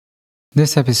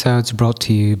This episode's brought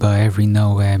to you by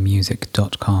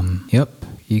everynowheremusic.com. Yep,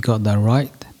 you got that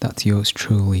right. That's yours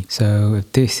truly. So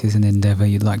if this is an endeavor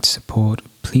you'd like to support,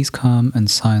 please come and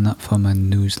sign up for my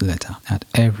newsletter at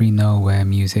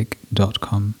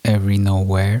everynowheremusic.com. Every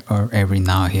nowhere or every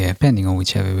now here, depending on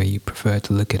whichever way you prefer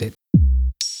to look at it.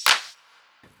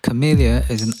 Camellia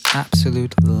is an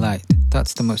absolute light.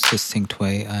 That's the most succinct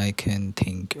way I can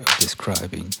think of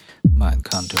describing my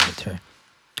encounter with her.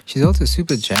 She's also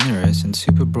super generous and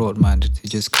super broad-minded to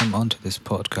just come onto this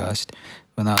podcast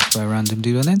when asked by a random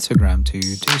dude on Instagram to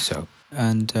do so.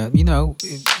 And,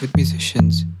 with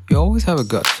musicians, you always have a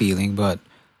gut feeling about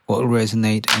what will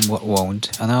resonate and what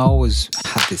won't. And I always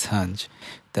had this hunch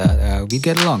that we'd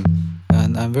get along.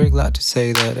 And I'm very glad to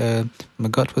say that my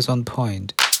gut was on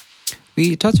point.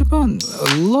 We touch upon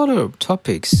a lot of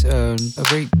topics, a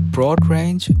very broad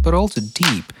range, but also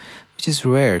deep, which is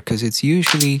rare because it's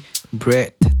usually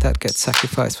breadth that gets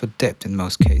sacrificed for depth in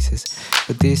most cases.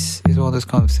 But this is one of those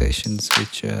conversations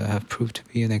which have proved to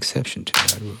be an exception to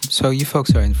that rule. So you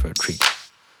folks are in for a treat.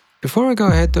 Before I go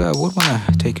ahead, though, I would want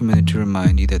to take a minute to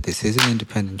remind you that this is an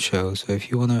independent show. So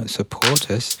if you want to support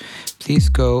us, please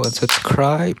go and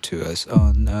subscribe to us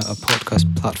on a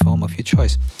podcast platform of your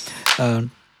choice.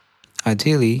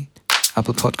 Ideally,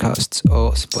 Apple Podcasts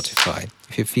or Spotify.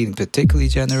 If you're feeling particularly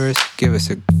generous, give us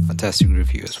a fantastic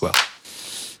review as well.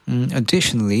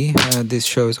 Additionally, this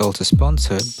show is also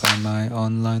sponsored by my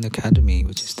online academy,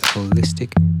 which is the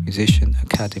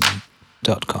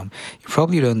holisticmusicianacademy.com. You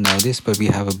probably don't know this, but we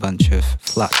have a bunch of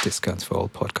flat discounts for all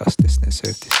podcast listeners. So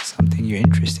if this is something you're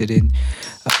interested in,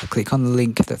 click on the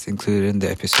link that's included in the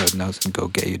episode notes and go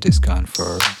get your discount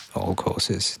for all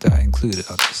courses that are included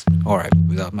on this. Alright,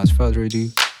 without much further ado,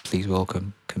 please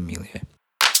welcome Camellia.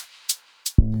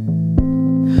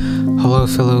 Hello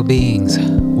fellow beings,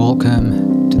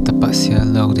 welcome to Tapasya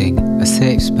Loading, a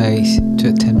safe space to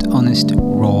attempt honest,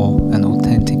 raw and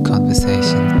authentic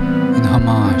conversation in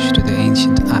homage to the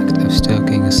ancient act of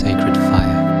stoking a sacred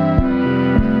fire.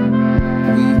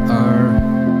 We are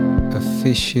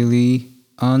officially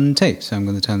on tape, so I'm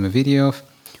going to turn my video off.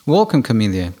 Welcome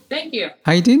Camellia. Thank you.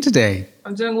 How are you doing today?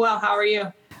 I'm doing well. How are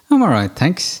you? I'm alright,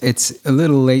 thanks. It's a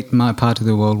little late in my part of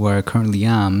the world where I currently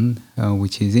am,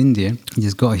 which is India. I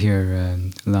just got here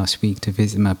last week to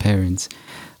visit my parents.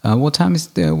 What time is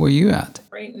where you at?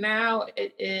 Right now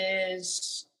it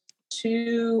is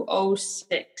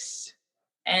 2:06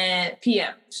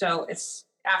 p.m. So it's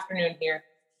afternoon here.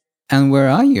 And where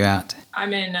are you at?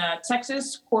 I'm in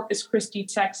Texas, Corpus Christi,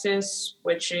 Texas,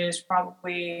 which is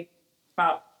probably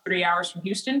about 3 hours from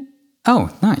Houston. Oh,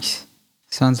 nice.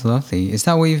 Sounds lovely. Is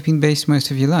that where you've been based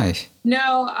most of your life?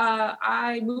 No,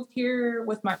 I moved here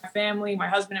with my family, my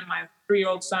husband and my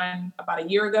 3-year-old son about a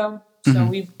year ago. So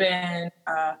we've been,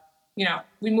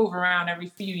 we move around every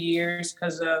few years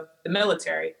because of the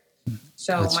military.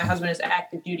 So my husband is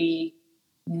active duty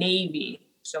Navy.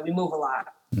 So we move a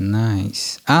lot.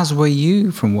 Nice. As were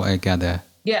you, from what I gather.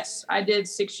 Yes, I did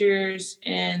 6 years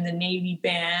in the Navy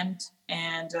band.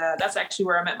 And that's actually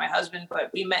where I met my husband.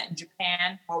 But we met in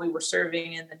Japan while we were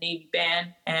serving in the Navy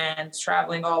band and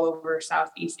traveling all over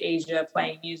Southeast Asia,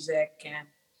 playing music. And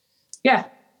yeah.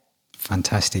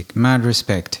 Fantastic. Mad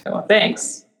respect. Well,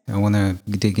 thanks. I want to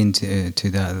dig into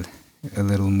that a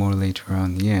little more later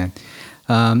on. Yeah.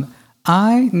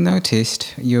 I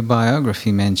noticed your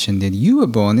biography mentioned that you were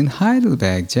born in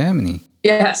Heidelberg, Germany.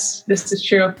 Yes, this is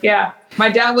true. Yeah. My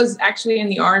dad was actually in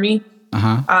the Army.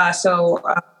 So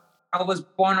I was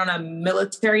born on a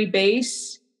military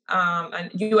base, a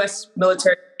U.S.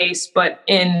 military base, but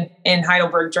in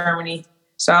Heidelberg, Germany.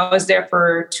 So I was there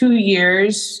for 2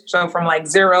 years, so from like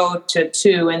 0 to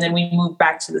 2, and then we moved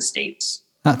back to the States.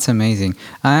 That's amazing.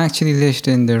 I actually lived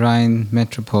in the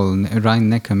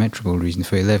Rhine-Neckar metropole region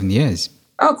for 11 years.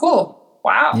 Oh, cool.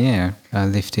 Wow. Yeah, I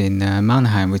lived in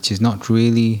Mannheim, which is not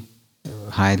really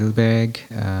Heidelberg,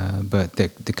 but they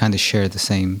kind of share the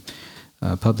same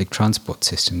public transport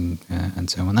system and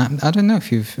so on. I don't know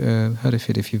if you've heard of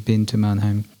it, if you've been to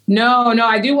Mannheim. No,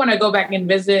 I do want to go back and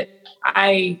visit.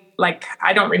 I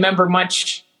don't remember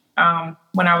much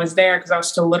when I was there because I was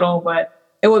still little, but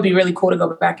it would be really cool to go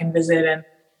back and visit and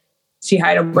see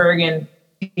Heidelberg and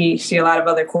see a lot of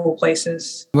other cool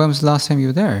places. When was the last time you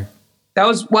were there? I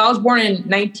was born in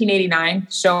 1989.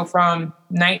 So from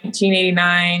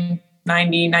 1989,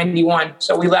 90, 91.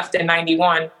 So we left in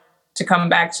 91 to come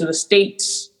back to the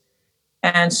States.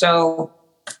 And so,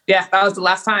 yeah, that was the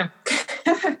last time.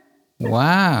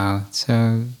 Wow.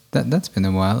 So that's been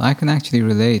a while. I can actually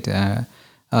relate.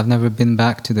 I've never been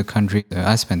back to the country.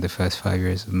 I spent the first 5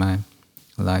 years of my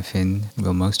life in,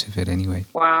 well, most of it anyway.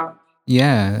 Wow.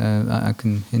 Yeah, I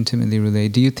can intimately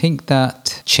relate. Do you think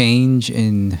that change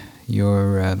in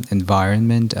your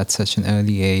environment at such an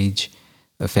early age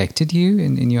affected you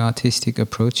in your artistic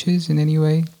approaches in any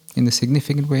way, in a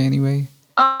significant way anyway?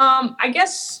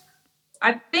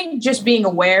 I think just being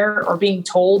aware or being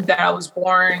told that I was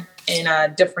born in a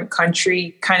different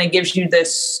country kind of gives you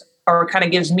this, or kind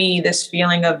of gives me this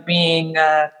feeling of being,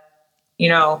 a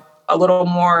little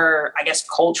more, I guess,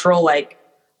 cultural. Like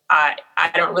I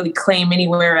don't really claim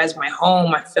anywhere as my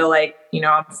home. I feel like,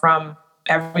 I'm from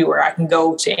everywhere. I can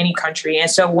go to any country. And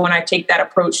so when I take that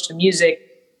approach to music,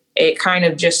 it kind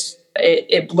of just,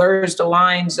 it blurs the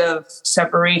lines of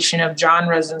separation of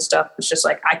genres and stuff. It's just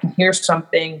like, I can hear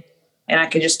something and I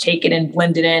can just take it and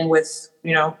blend it in with,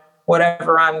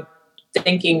 whatever I'm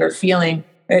thinking or feeling.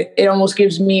 It almost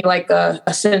gives me like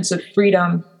a sense of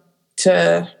freedom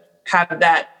to have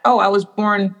that. Oh, I was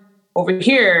born over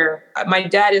here. My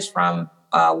dad is from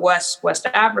West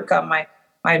Africa.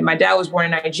 My dad was born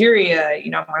in Nigeria.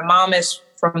 My mom is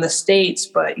from the States,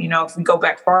 but if we go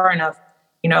back far enough,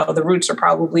 the roots are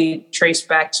probably traced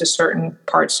back to certain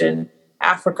parts in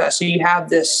Africa. So you have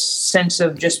this sense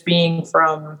of just being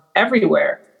from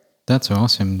everywhere. That's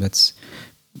awesome. I'd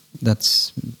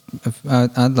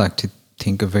like to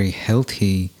think a very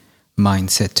healthy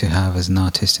mindset to have as an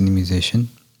artist and a musician.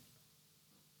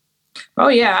 Oh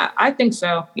yeah, I think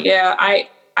so. Yeah, I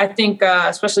think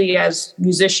especially as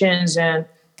musicians, and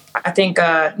I think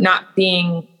not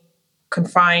being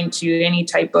confined to any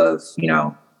type of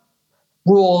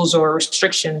rules or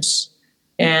restrictions.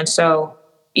 And so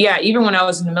yeah, even when I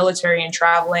was in the military and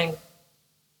traveling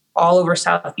all over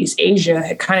Southeast Asia,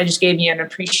 it kind of just gave me an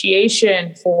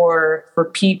appreciation for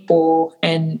people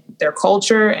and their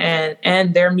culture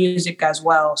and their music as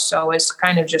well. So it's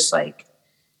kind of just like,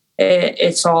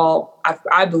 it's all,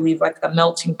 I believe, like a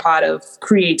melting pot of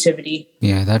creativity.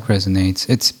 Yeah, that resonates.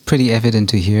 It's pretty evident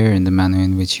to hear in the manner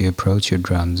in which you approach your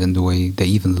drums and the way they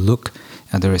even look,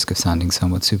 at the risk of sounding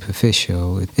somewhat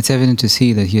superficial. It's evident to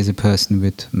see that here's a person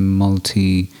with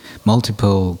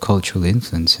multiple cultural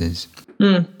influences.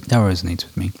 That resonates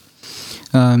with me.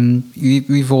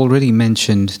 We've already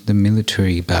mentioned the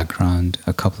military background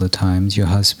a couple of times. Your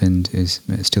husband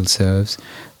still serves,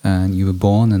 and you were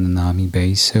born on an army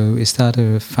base. So is that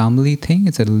a family thing?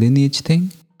 Is that a lineage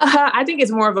thing? I think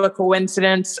it's more of a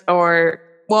coincidence. I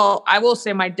will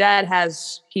say my dad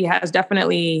has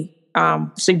definitely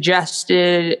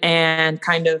suggested and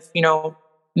kind of,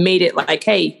 made it like,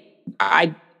 hey,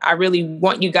 I really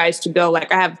want you guys to go.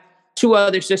 Like, I have two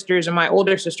other sisters, and my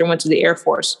older sister went to the Air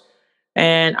Force,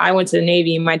 and I went to the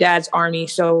Navy. My dad's Army.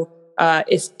 So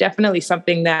it's definitely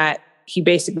something that he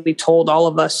basically told all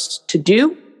of us to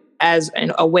do as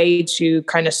a way to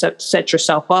kind of set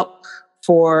yourself up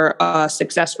for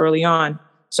success early on.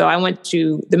 So I went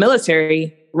to the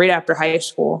military right after high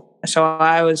school. So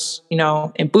I was,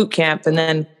 in boot camp, and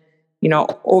then,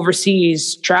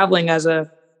 overseas traveling as a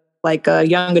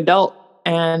young adult.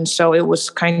 And so it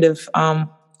was kind of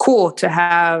cool to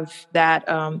have that,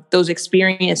 those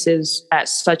experiences at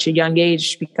such a young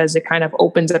age, because it kind of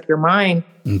opens up your mind.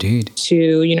 Indeed.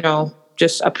 To,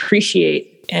 just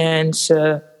appreciate and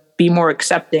to be more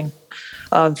accepting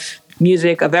of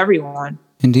music, of everyone.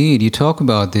 Indeed. You talk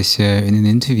about this in an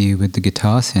interview with the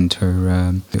Guitar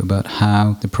Center about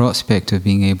how the prospect of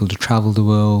being able to travel the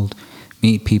world,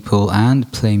 meet people,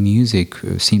 and play music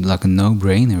seemed like a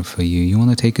no-brainer for you. You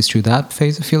want to take us through that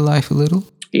phase of your life a little?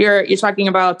 You're talking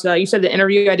about, you said the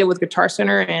interview I did with Guitar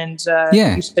Center, and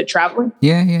you said traveling?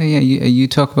 Yeah. You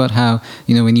talk about how,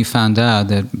 when you found out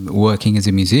that working as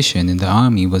a musician in the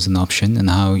Army was an option, and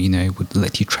how, it would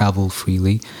let you travel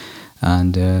freely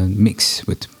and mix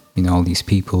with all these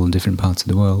people in different parts of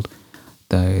the world,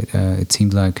 that it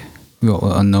seemed like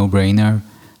a no-brainer.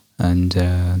 And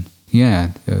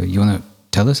you want to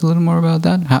tell us a little more about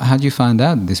that? How did you find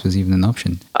out this was even an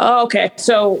option? Oh, okay.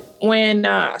 So when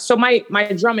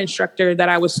my drum instructor that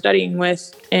I was studying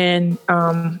with in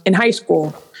high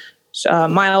school,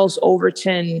 Miles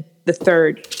Overton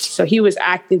III. So he was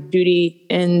active duty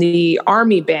in the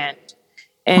Army band,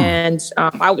 and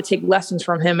I would take lessons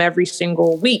from him every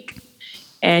single week.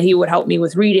 And he would help me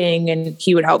with reading, and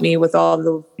he would help me with all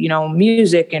the,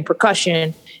 music and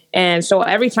percussion. And so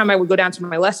every time I would go down to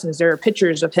my lessons, there are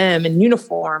pictures of him in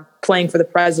uniform playing for the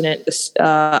president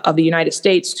of the United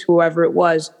States, whoever it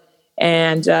was.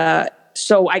 And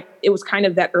so it was kind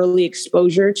of that early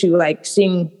exposure to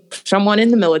seeing someone in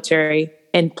the military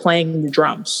and playing the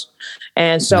drums.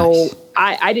 And so nice.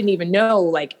 I didn't even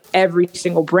know every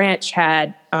single branch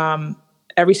of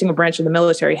the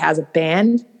military has a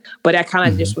band. But I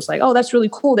kind of just was like, oh, that's really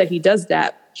cool that he does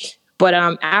that. But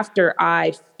after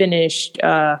I finished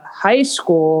high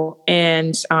school,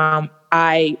 and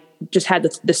I just had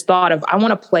this thought of, I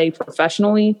want to play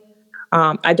professionally.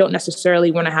 I don't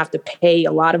necessarily want to have to pay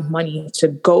a lot of money to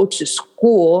go to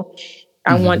school.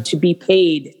 I want to be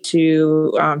paid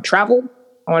to travel.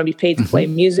 I want to be paid to play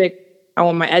music. I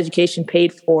want my education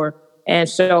paid for. And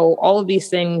so all of these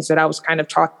things that I was kind of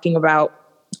talking about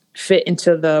fit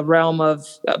into the realm of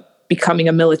becoming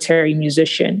a military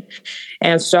musician.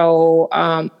 And so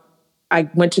I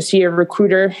went to see a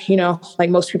recruiter, like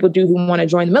most people do who want to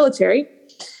join the military.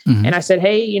 And I said,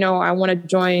 hey, I want to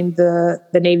join the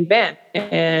Navy band.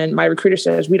 And my recruiter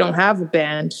says, we don't have a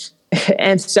band.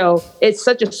 And so it's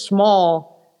such a small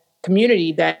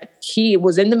community that he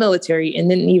was in the military and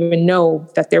didn't even know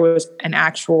that there was an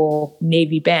actual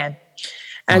Navy band.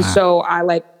 And so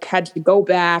I had to go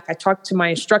back. I talked to my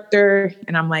instructor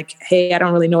and I'm like, hey, I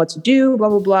don't really know what to do, blah,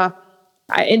 blah, blah.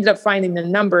 I ended up finding the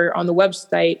number on the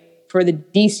website for the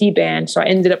DC band. So I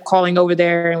ended up calling over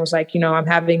there and was like, I'm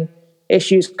having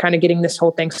issues kind of getting this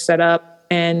whole thing set up.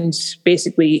 And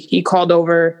basically he called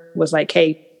over, was like,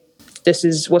 hey, this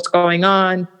is what's going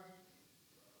on.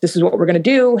 This is what we're going to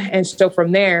do. And so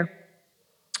from there,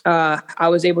 I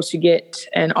was able to get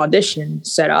an audition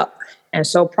set up. And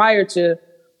so prior to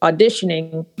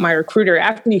auditioning, my recruiter,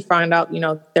 after he found out,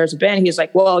 there's a band, he was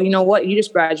like, well, you know what? You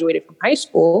just graduated from high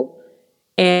school.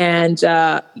 And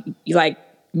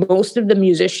most of the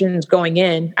musicians going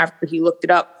in, after he looked it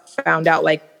up, found out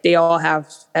they all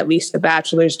have at least a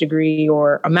bachelor's degree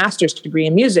or a master's degree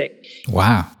in music.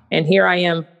 Wow. And here I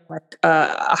am,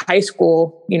 a high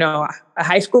school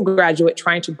graduate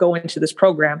trying to go into this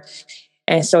program.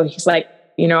 And so he's like,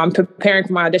 I'm preparing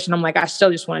for my audition. I'm like, I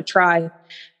still just want to try.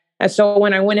 And so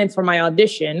when I went in for my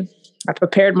audition, I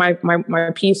prepared my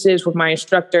pieces with my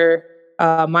instructor,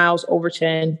 Miles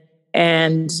Overton,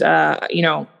 and,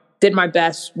 did my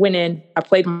best, went in, I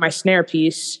played my snare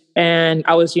piece, and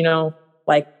I was,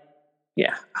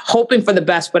 hoping for the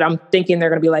best, but I'm thinking they're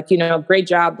going to be like, great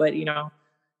job, but,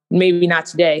 maybe not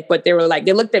today. But they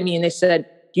looked at me and they said,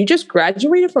 you just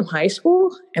graduated from high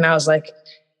school? And I was like,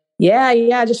 yeah,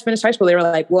 I just finished high school. They were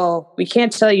like, well, we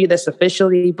can't tell you this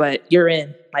officially, but you're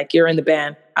in the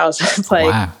band. I was just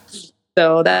like, wow.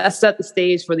 So that set the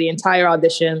stage for the entire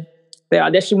audition. The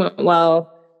audition went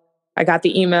well. I got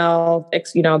the email,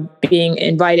 being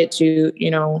invited to,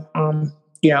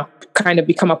 kind of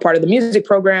become a part of the music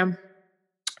program.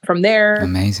 From there,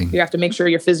 amazing. You have to make sure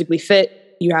you're physically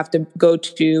fit. You have to go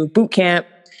to boot camp.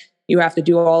 You have to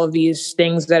do all of these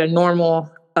things that a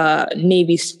normal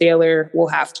Navy sailor will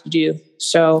have to do.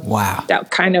 So wow. That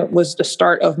kind of was the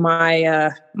start of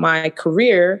my my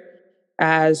career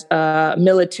as a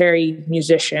military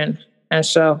musician. And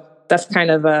so that's kind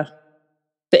of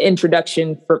the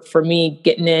introduction for me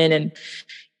getting in. And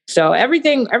so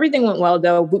everything went well,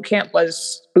 though. Boot camp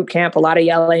was boot camp, a lot of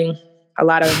yelling, a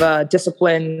lot of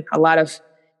discipline, a lot of,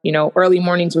 early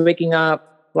mornings waking up,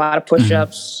 a lot of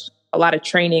push-ups, a lot of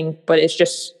training, but it's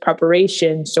just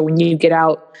preparation. So when you get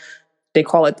out, they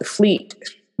call it the fleet.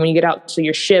 When you get out to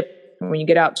your ship, when you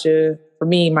get out to, for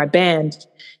me, my band,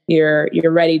 you're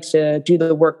ready to do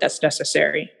the work that's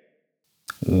necessary.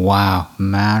 Wow,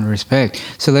 man, respect.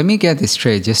 So let me get this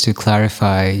straight, just to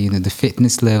clarify, the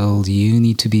fitness levels you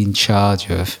need to be in charge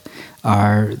of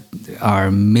are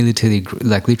military,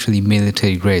 literally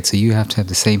military grade. So you have to have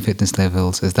the same fitness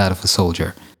levels as that of a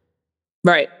soldier.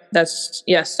 Right. That's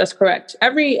correct.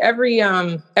 Every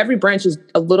branch is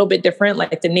a little bit different.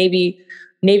 Like the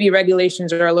Navy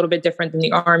regulations are a little bit different than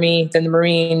the Army, than the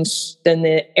Marines, than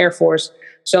the Air Force.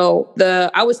 So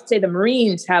I would say the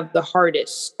Marines have the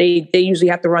hardest. They usually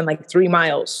have to run 3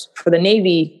 miles. For the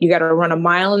Navy, you got to run 1.5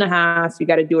 miles. You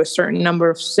got to do a certain number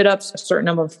of sit-ups, a certain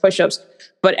number of push-ups,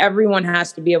 but everyone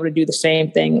has to be able to do the same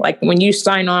thing. Like when you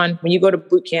sign on, when you go to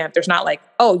boot camp, there's not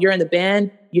oh, you're in the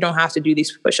band, you don't have to do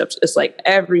these push-ups. It's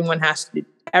everyone has to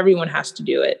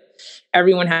do it.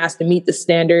 Everyone has to meet the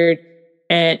standard.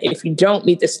 And if you don't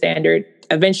meet the standard,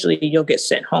 eventually you'll get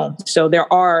sent home. So there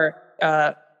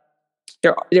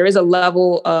is a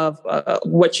level of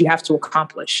what you have to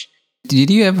accomplish. Did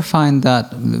you ever find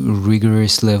that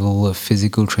rigorous level of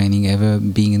physical training ever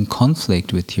being in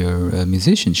conflict with your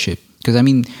musicianship? Because,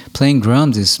 playing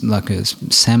drums is like a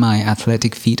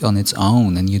semi-athletic feat on its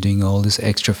own, and you're doing all this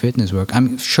extra fitness work.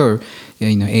 I'm sure,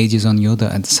 age is on your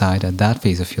side at that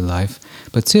phase of your life,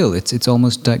 but still, it's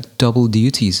almost like double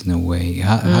duties in a way.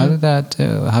 How did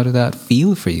that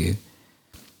feel for you?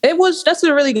 That's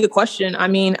a really good question.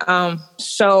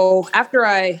 So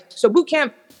boot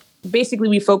camp, basically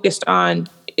we focused on,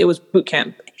 it was boot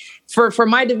camp. For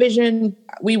my division,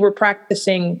 we were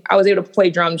practicing, I was able to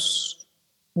play drums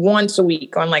once a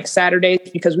week on like Saturdays,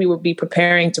 because we would be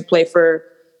preparing to play for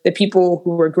the people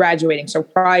who were graduating. So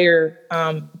prior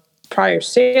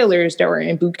sailors that were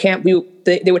in boot camp,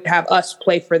 they would have us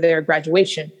play for their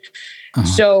graduation.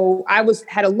 So I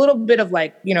had a little bit of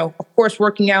like, of course,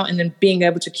 working out and then being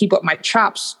able to keep up my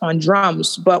chops on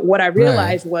drums. But what I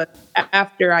realized was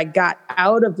after I got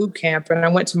out of boot camp and I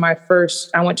went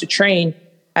to train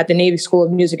at the Navy School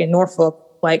of Music in Norfolk,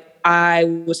 like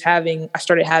I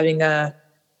started having a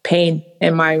pain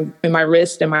in my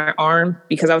wrist and my arm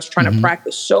because I was trying to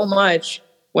practice so much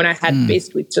when I had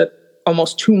basically took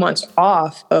almost 2 months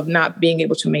off of not being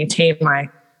able to maintain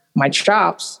my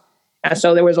chops. And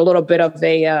so there was a little bit of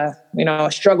a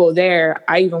struggle there.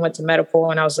 I even went to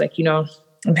medical and I was like,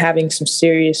 I'm having some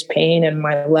serious pain in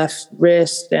my left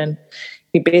wrist. And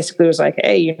he basically was like,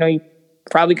 hey, you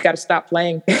probably got to stop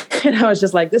playing. And I was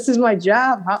just like, this is my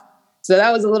job. So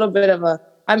that was a little bit of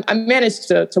I managed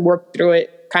to work through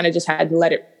it, kind of just had to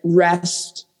let it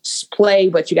rest, play,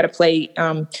 but you got to play.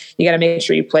 You got to make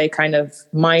sure you play kind of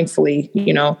mindfully,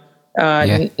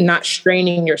 not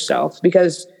straining yourself,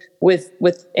 because with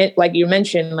it, like you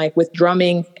mentioned, like with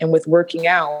drumming and with working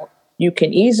out, you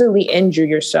can easily injure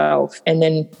yourself and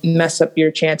then mess up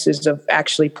your chances of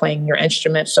actually playing your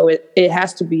instrument. So it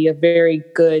has to be a very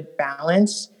good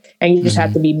balance. And you just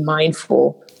have to be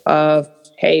mindful of,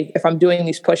 hey, if I'm doing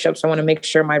these push-ups, I want to make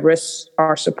sure my wrists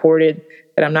are supported,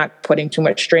 that I'm not putting too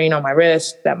much strain on my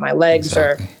wrist, that my legs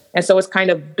are. And so it's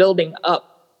kind of building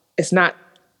up.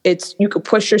 You could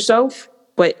push yourself,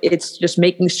 but it's just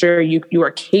making sure you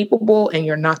are capable and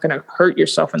you're not going to hurt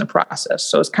yourself in the process.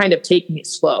 So it's kind of taking it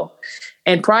slow.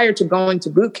 And prior to going to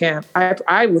boot camp,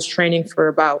 I was training for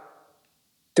about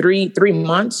 3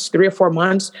 or 4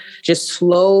 months, just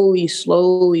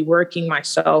slowly working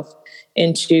myself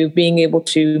into being able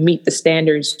to meet the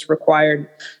standards required.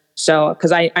 So,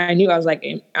 because I knew, I was like,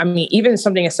 even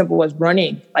something as simple as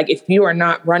running, like if you are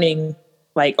not running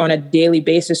like on a daily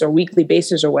basis or weekly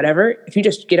basis or whatever, if you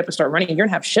just get up and start running, you're gonna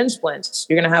have shin splints.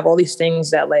 You're gonna have all these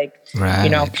things that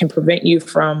can prevent you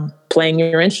from playing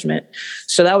your instrument.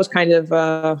 So that was kind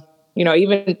of,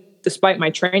 even despite my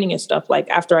training and stuff, like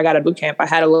after I got out of boot camp, I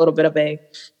had a little bit of a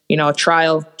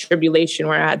trial tribulation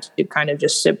where I had to kind of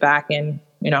just sit back and,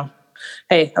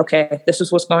 hey, okay, this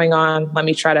is what's going on. Let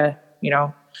me try to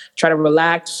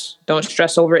relax, don't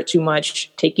stress over it too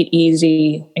much, take it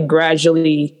easy, and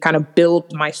gradually kind of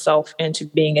build myself into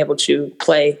being able to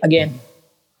play again.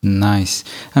 Nice.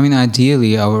 I mean,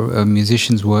 ideally, our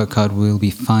musician's workout will be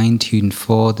fine-tuned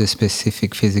for the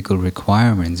specific physical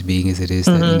requirements, being as it is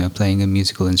that, playing a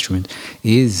musical instrument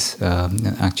is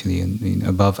actually an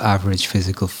above average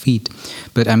physical feat.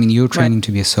 But I mean, you're training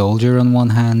to be a soldier on one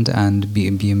hand and be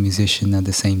a musician at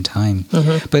the same time.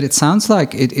 But it sounds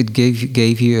like it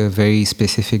gave you a very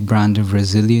specific brand of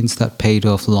resilience that paid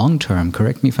off long-term.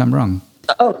 Correct me if I'm wrong.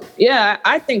 Oh, yeah,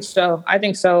 I think so. I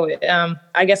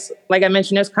guess, like I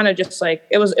mentioned, it was kind of just like,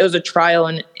 it was a trial.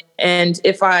 And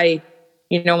if I,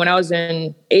 when I was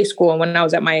in A school and when I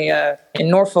was at in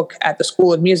Norfolk at the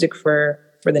School of Music for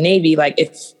the Navy, like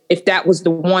if that was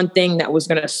the one thing that was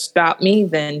going to stop me,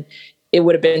 then it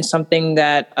would have been something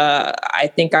that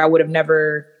I think I would have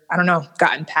never,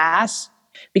 gotten past.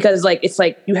 Because like, it's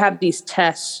like you have these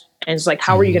tests and it's like,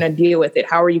 how are you going to deal with it?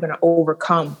 How are you going to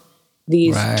overcome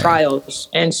these trials?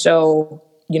 And so,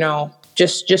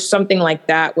 just something like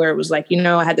that, where it was like,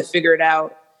 I had to figure it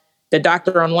out. The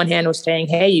doctor on one hand was saying,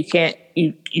 hey,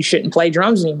 you shouldn't play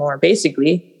drums anymore,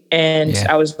 basically. And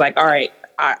I was like, all right,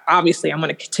 obviously I'm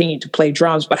going to continue to play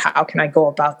drums, but how can I go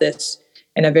about this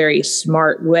in a very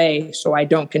smart way so I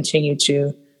don't continue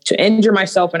to injure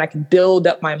myself and I can build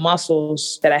up my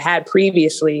muscles that I had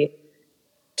previously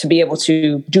to be able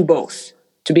to do both,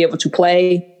 to be able to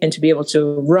play and to be able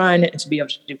to run and to be able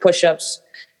to do push-ups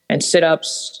and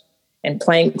sit-ups and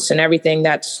planks and everything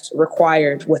that's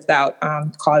required without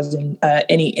causing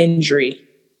any injury.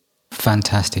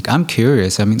 Fantastic. I'm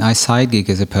curious. I mean, I side gig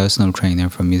as a personal trainer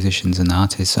for musicians and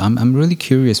artists. So I'm really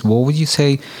curious. What would you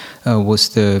say was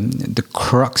the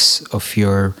crux of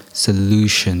your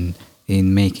solution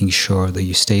in making sure that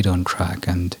you stayed on track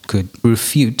and could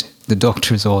refute the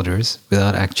doctor's orders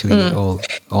without actually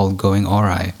all going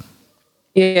awry?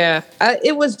 Yeah,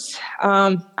 it was,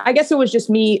 I guess it was just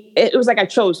me. It was like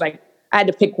I had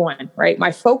to pick one, right?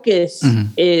 My focus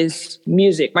is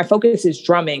music. My focus is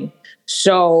drumming.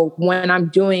 So when I'm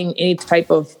doing any type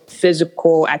of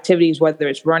physical activities, whether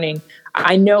it's running,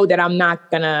 I know that I'm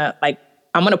not gonna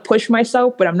I'm gonna push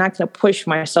myself, but I'm not gonna push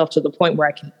myself to the point where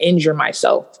I can injure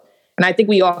myself. And I think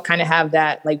we all kind of have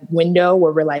that like window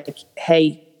where we're like,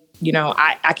 hey,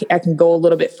 I can go a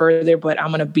little bit further, but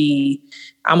I'm gonna be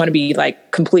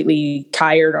like completely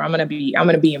tired, or I'm gonna be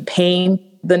in pain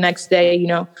the next day.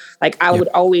 Like I would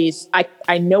always,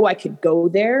 I know I could go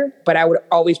there, but I would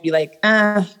always be like,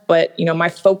 but my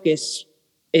focus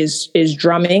is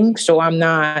drumming, so I'm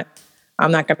not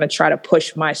gonna try to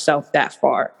push myself that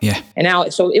far. Yeah. And now,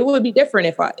 so it would be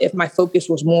different if my focus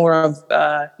was more of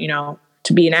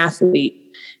to be an athlete.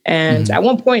 And at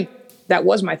one point, that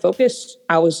was my focus.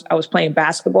 I was playing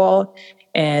basketball,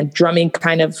 and drumming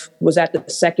kind of was at the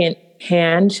second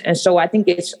hand. And so I think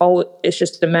it's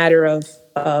just a matter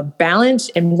of balance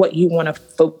and what you want to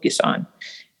focus on.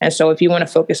 And so if you want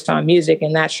to focus on music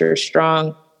and that's your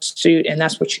strong suit and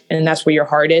that's where your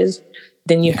heart is,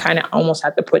 then you kind of almost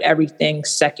have to put everything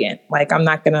second. Like I'm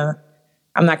not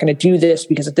gonna do this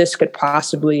because this could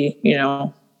possibly,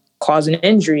 cause an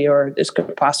injury, or this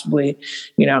could possibly,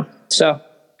 so.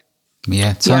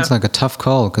 Yeah, it sounds like a tough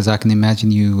call, because I can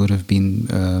imagine you would have been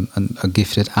a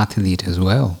gifted athlete as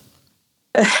well.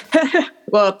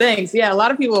 Well, thanks. Yeah, a lot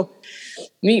of people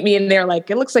meet me and they're like,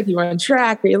 it looks like you run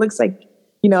track, or it looks like,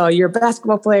 you're a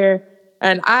basketball player.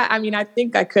 And I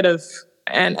think I could have,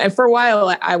 and for a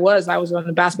while I was on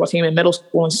the basketball team in middle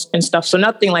school and stuff. So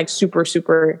nothing like super,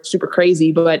 super, super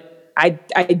crazy, but I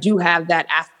do have that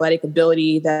athletic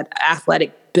ability, that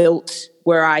athletic built,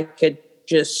 where I could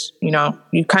just,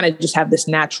 you kind of just have this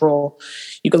natural,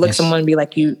 you could look at someone and be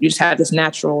like, you just have this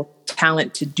natural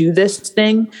talent to do this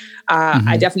thing.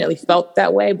 I definitely felt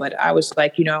that way, but I was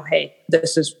like, hey,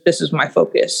 this is my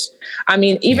focus. I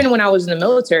mean, even when I was in the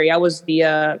military, I was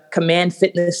the command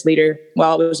fitness leader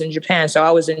while I was in Japan. So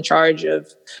I was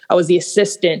the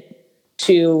assistant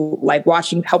to like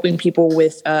helping people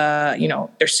with,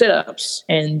 their sit-ups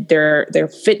and their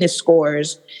fitness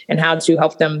scores and how to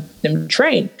help them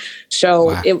train.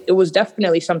 So it was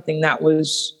definitely something that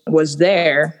was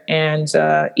there. And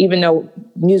even though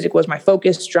music was my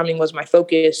focus, drumming was my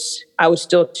focus, I was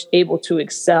still able to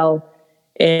excel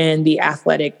in the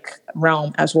athletic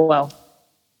realm as well.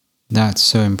 That's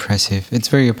so impressive. It's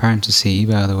very apparent to see,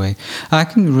 by the way. I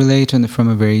can relate from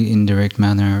a very indirect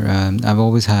manner. I've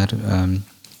always had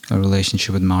a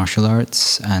relationship with martial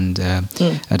arts, and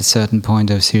at a certain point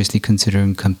I was seriously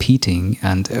considering competing,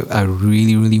 and I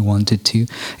really, really wanted to.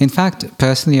 In fact,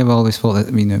 personally, I've always thought that,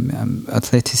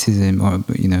 athleticism, or,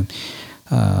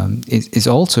 is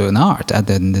also an art at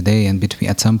the end of the day, and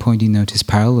at some point you notice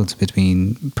parallels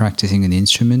between practicing an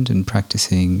instrument and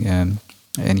practicing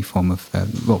any form of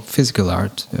physical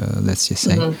art, let's just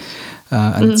say.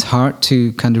 And it's hard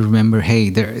to kind of remember,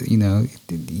 hey,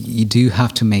 you do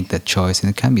have to make that choice, and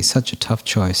it can be such a tough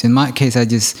choice. In my case, I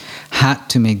just had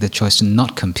to make the choice to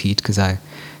not compete, because I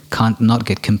can't not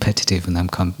get competitive when I'm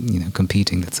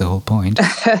competing. That's the whole point.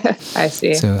 I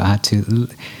see. So I had to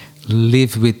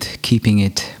live with keeping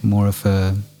it more of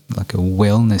a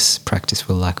wellness practice,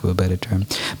 for lack of a better term.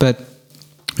 But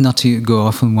not to go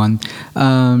off on one,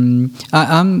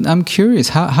 I'm curious.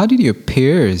 How did your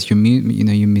peers, your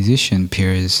musician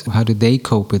peers, how did they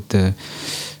cope with the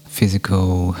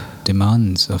physical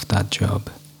demands of that job?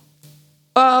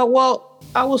 Well,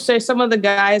 I will say some of the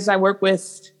guys and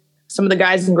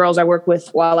girls I worked with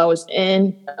while I was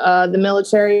in the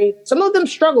military, some of them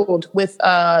struggled with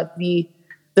the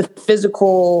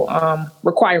physical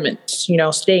requirements.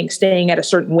 Staying at a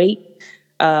certain weight.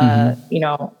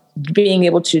 Being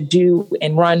able to do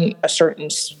and run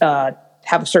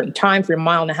have a certain time for a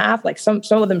mile and a half, like some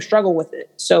of them struggle with it.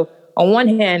 So on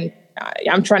one hand,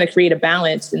 I'm trying to create a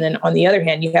balance. And then on the other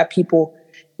hand, you have people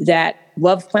that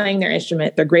love playing their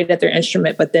instrument. They're great at their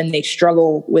instrument, but then they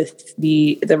struggle with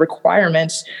the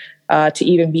requirements to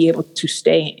even be able to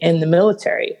stay in the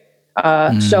military.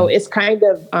 So it's kind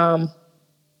of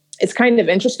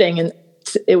interesting. And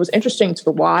it was interesting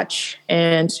to watch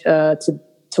and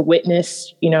to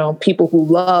witness, people who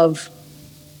love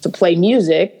to play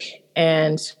music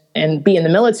and be in the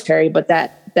military, but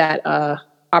that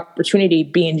opportunity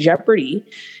be in jeopardy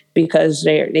because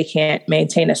they can't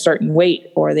maintain a certain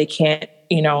weight, or they can't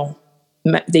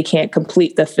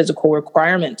complete the physical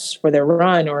requirements for their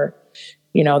run, or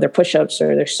their push-ups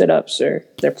or their sit-ups or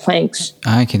their planks.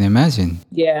 I can imagine.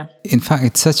 Yeah. In fact,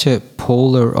 it's such a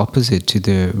polar opposite to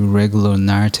the regular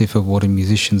narrative of what a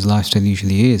musician's lifestyle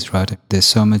usually is, right? There's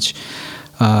so much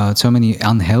so many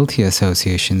unhealthy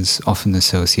associations often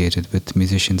associated with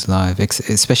musicians' life,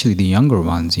 especially the younger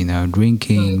ones, you know,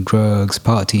 drinking, drugs,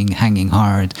 partying, hanging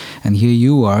hard. And here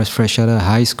you are, fresh out of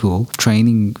high school,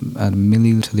 training at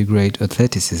military grade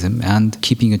athleticism and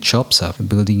keeping your chops up,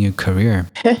 building your career.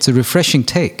 It's a refreshing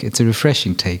take.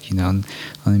 You know, on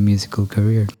a musical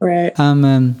career. Right.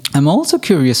 I'm also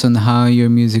curious on how your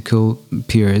musical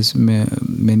peers,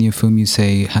 many of whom you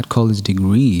say had college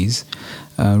degrees,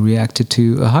 reacted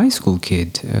to a high school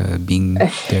kid being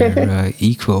their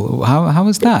equal. How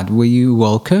was that? Were you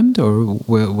welcomed, or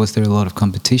was there a lot of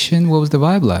competition? What was the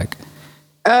vibe like?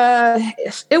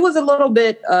 It was a little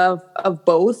bit of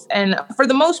both. And for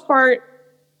the most part,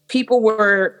 people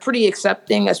were pretty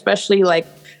accepting, especially like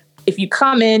if you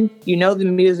come in, you know the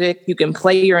music, you can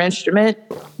play your instrument.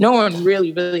 No one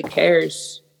really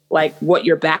cares like what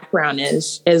your background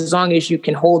is, as long as you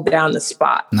can hold down the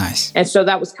spot. Nice. And so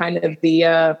that was kind of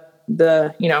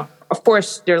the you know, of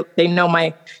course they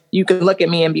know you can look at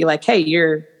me and be like, hey,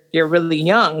 you're really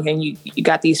young, and you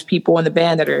got these people in the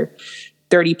band that are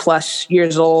 30 plus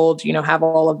years old, you know, have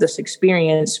all of this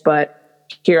experience, but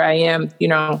here I am, you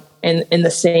know, in the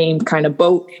same kind of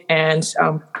boat. And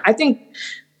I think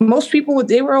most people,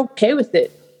 they were okay with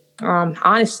it,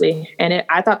 honestly. And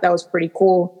I thought that was pretty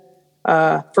cool.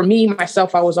 For me,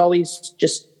 myself, I was always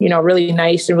just, you know, really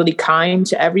nice and really kind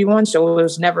to everyone. So it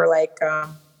was never like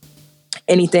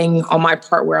anything on my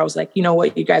part where I was like, you know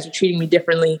what, you guys are treating me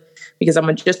differently because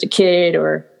I'm just a kid.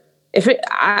 Or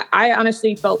I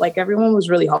honestly felt like everyone was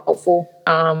really helpful,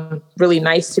 really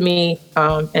nice to me,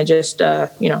 and just,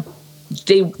 you know,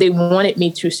 they wanted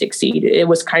me to succeed. It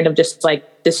was kind of just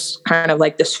like this kind of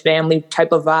like this family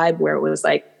type of vibe where it was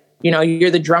like, you know,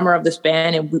 you're the drummer of this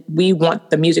band and we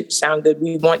want the music to sound good.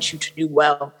 We want you to do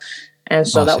well. And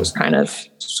so awesome.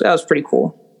 that was pretty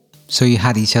cool. So you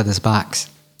had each other's backs?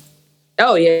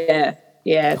 Oh, yeah.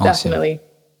 Yeah, awesome. Definitely.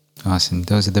 Awesome.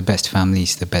 Those are the best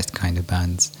families, the best kind of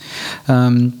bands.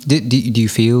 Do you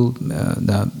feel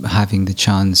that having the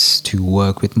chance to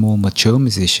work with more mature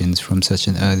musicians from such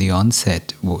an early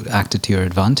onset would act to your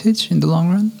advantage in the long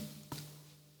run?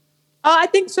 I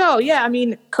think so. Yeah. I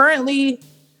mean, currently,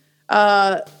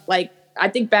 like I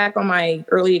think back on my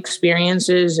early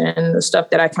experiences and the stuff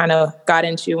that I kind of got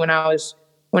into when I was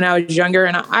younger,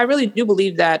 and I really do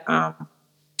believe that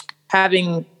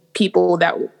having people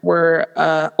that were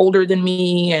older than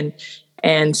me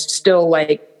and still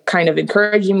like kind of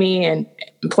encouraging me and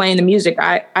playing the music,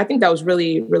 I think that was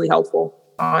really, really helpful,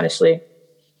 honestly.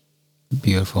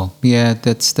 Beautiful. Yeah,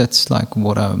 that's like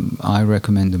what I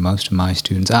recommend to most of my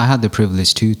students. I had the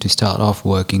privilege too to start off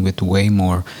working with way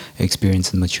more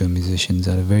experienced and mature musicians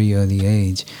at a very early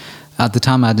age. At the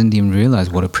time, I didn't even realize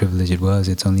what a privilege it was.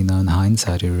 It's only now in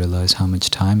hindsight I realized how much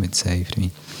time it saved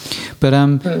me. But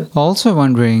I'm also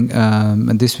wondering,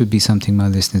 and this would be something my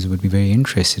listeners would be very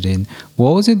interested in,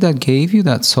 what was it that gave you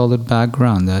that solid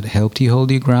background that helped you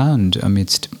hold your ground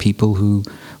amidst people who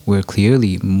were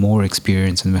clearly more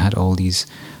experienced and had all these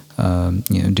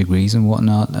degrees and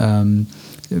whatnot?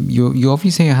 You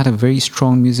obviously had a very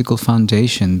strong musical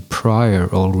foundation prior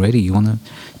already. You want to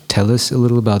tell us a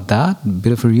little about that? A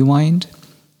bit of a rewind?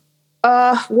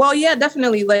 Well, yeah,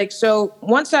 definitely. Like, so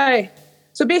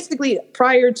basically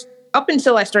up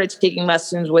until I started taking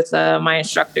lessons with my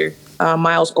instructor,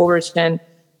 Miles Overton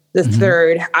the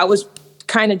third, I was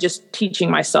kind of just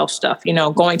teaching myself stuff, you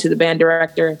know, going to the band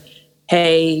director,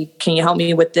 hey, can you help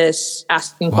me with this?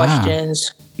 Asking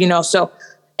questions, you know, so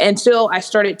until I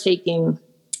started taking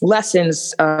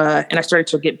lessons and I started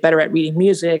to get better at reading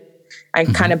music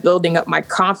and kind of building up my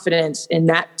confidence in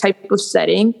that type of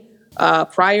setting.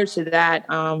 Prior to that,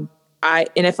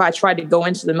 if I tried to go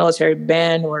into the military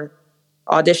band or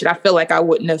audition, I feel like I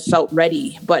wouldn't have felt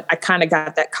ready, but I kind of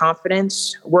got that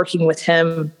confidence working with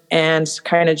him and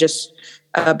kind of just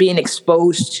being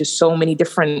exposed to so many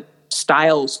different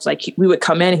styles. Like we would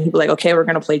come in and he'd be like, okay, we're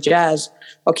going to play jazz.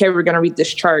 Okay, we're going to read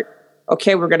this chart.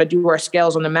 Okay, we're going to do our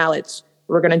scales on the mallets.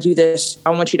 We're going to do this. I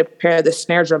want you to prepare this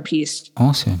snare drum piece.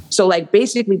 Awesome. So like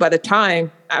basically by the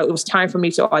time it was time for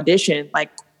me to audition, like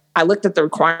I looked at the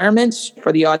requirements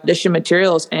for the audition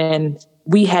materials and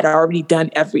we had already done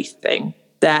everything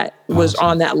that was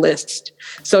on that list.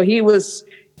 So he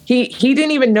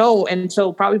didn't even know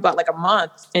until probably about like a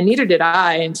month, and neither did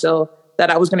I until that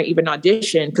I was going to even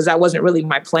audition, because that wasn't really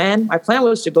my plan. My plan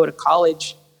was to go to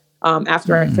college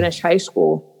after I finished high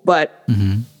school. But,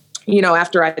 you know,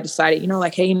 after I decided, you know,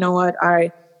 like, hey, you know what,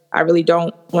 I really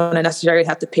don't want to necessarily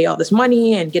have to pay all this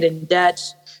money and get in debt.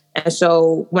 And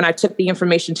so when I took the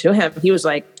information to him, he was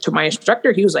like, to my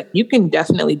instructor, he was like, you can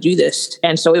definitely do this.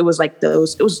 And so it was like it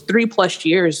was 3+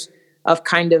 years of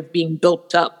kind of being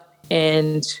built up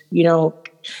and, you know,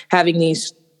 having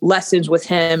these lessons with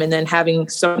him and then having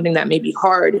something that may be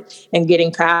hard and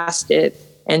getting past it.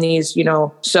 And these, you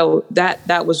know, so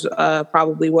that was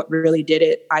probably what really did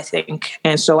it, I think.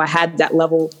 And so I had that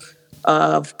level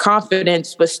of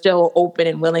confidence, but still open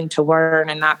and willing to learn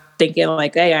and not thinking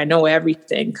like, hey, I know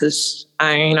everything, because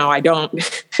I don't.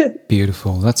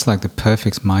 Beautiful. That's like the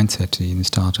perfect mindset to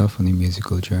start off on your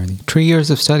musical journey. 3 years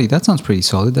of study. That sounds pretty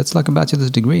solid. That's like a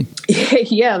bachelor's degree.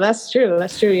 Yeah, that's true.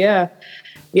 Yeah.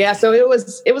 Yeah, so it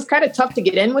was kind of tough to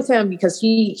get in with him because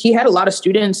he had a lot of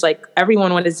students. Like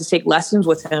everyone wanted to take lessons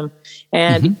with him,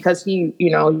 and because he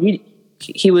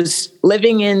was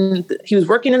working in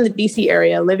the DC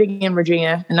area, living in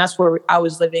Virginia, and that's where I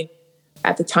was living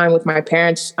at the time with my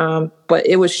parents. But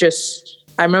it was just,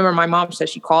 I remember my mom said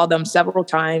she called them several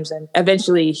times, and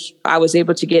eventually I was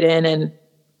able to get in, and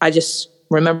I just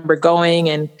remember going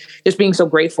and just being so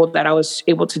grateful that I was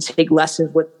able to take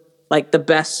lessons with like the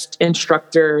best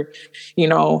instructor, you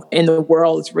know, in the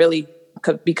world. It's really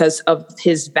because of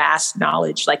his vast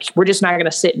knowledge. Like, we're just not going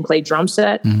to sit and play drum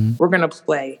set. We're going to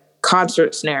play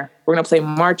concert snare. We're going to play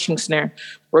marching snare.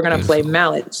 We're going to play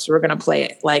mallets. We're going to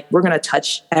play, like, we're going to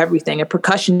touch everything. And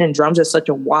percussion and drums is such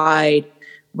a wide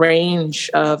range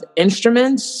of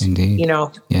instruments. Indeed. You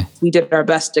know, we did our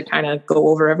best to kind of go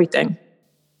over everything.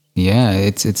 Yeah,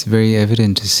 it's very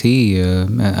evident to see.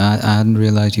 I hadn't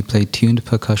realized you played tuned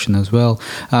percussion as well.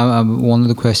 One of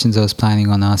the questions I was planning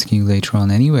on asking you later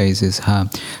on anyways is how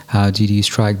did you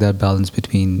strike that balance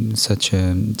between such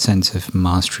a sense of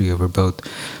mastery over both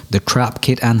the trap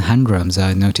kit and hand drums?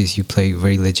 I noticed you play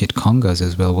very legit congas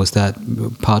as well. Was that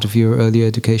part of your earlier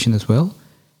education as well?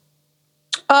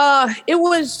 It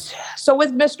was, so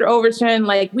with Mr. Overton,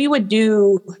 like he would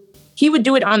do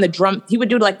it on the drum. He would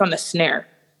do it like on the snare.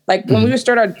 Like when we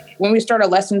start our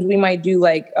lessons, we might do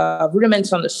like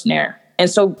rudiments on the snare. And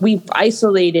so we've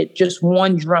isolated just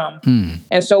one drum.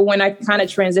 And so when I kind of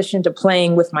transitioned to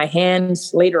playing with my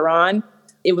hands later on,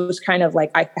 it was kind of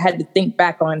like I had to think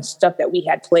back on stuff that we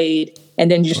had played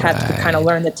and then just had to kind of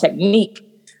learn the technique.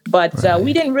 But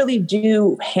we didn't really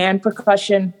do hand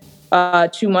percussion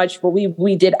too much, but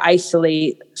we did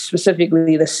isolate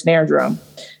specifically the snare drum.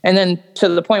 And then to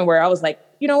the point where I was like,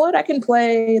 you know what? I can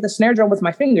play the snare drum with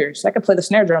my fingers. I can play the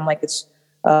snare drum like it's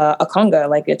a conga,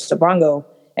 like it's a bongo,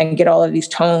 and get all of these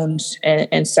tones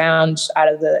and sounds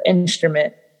out of the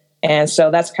instrument. And so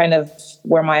that's kind of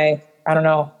where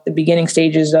the beginning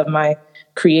stages of my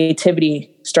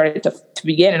creativity started to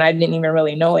begin. And I didn't even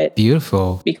really know it.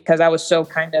 Beautiful. Because I was so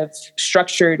kind of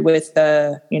structured with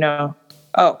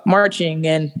marching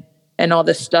and all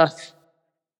this stuff.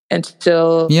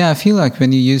 I feel like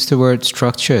when you use the word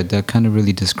structured, that kind of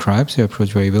really describes your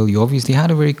approach very well. You obviously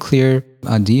had a very clear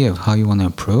idea of how you want to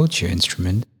approach your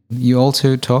instrument. You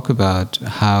also talk about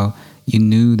how you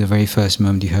knew the very first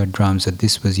moment you heard drums that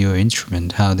this was your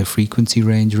instrument, how the frequency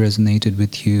range resonated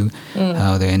with you,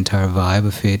 how the entire vibe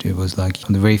of it was like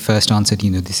from the very first onset,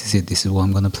 this is it, this is what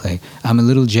I'm going to play. I'm a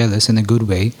little jealous in a good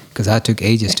way because I took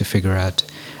ages to figure out.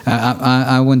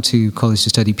 I went to college to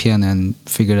study piano and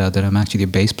figured out that I'm actually a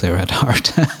bass player at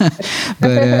heart.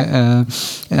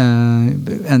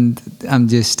 And I'm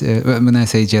just, when I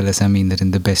say jealous, I mean that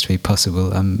in the best way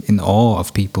possible. I'm in awe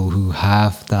of people who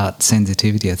have that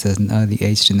sensitivity at an early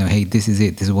age to know, hey, this is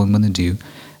it, this is what I'm going to do,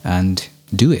 and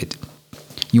do it.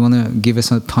 You want to give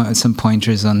us some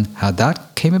pointers on how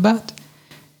that came about?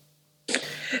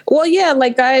 Well, yeah,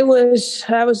 like I was,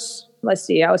 let's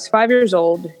see, I was 5 years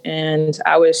old and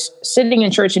I was sitting in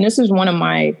church, and this is one of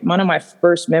my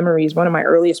first memories, one of my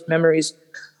earliest memories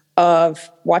of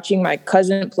watching my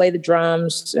cousin play the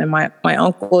drums and my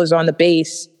uncle is on the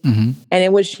bass. And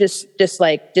it was just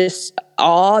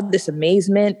awe, this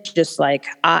amazement, just like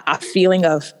a feeling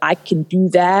of I can do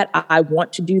that. I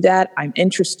want to do that. I'm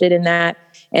interested in that.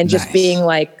 And just being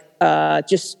like,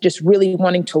 just really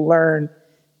wanting to learn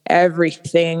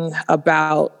everything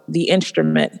about the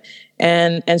instrument.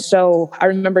 And so I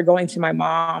remember going to my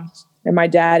mom and my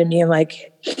dad and being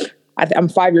like, I'm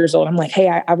 5 years old. I'm like, hey,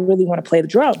 I really want to play the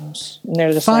drums. And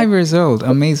they're just 5 years old.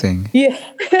 Amazing. Yeah.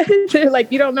 They're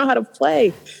like, you don't know how to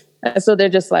play. And so they're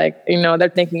just like, they're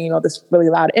thinking, this really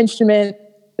loud instrument,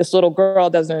 this little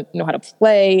girl doesn't know how to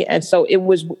play. And so it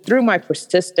was through my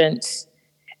persistence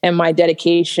and my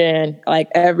dedication, like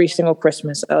every single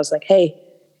Christmas, I was like, hey,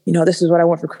 this is what I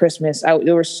want for Christmas.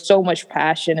 There was so much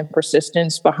passion and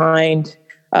persistence behind,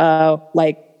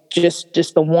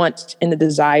 just the want and the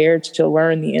desire to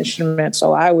learn the instrument.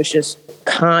 So I was just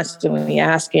constantly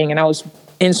asking, and I was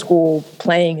in school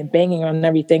playing and banging on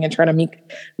everything and trying to make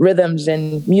rhythms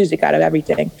and music out of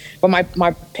everything. But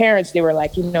my parents, they were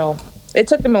like, it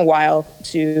took them a while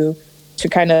to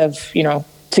kind of,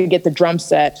 to get the drum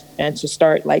set and to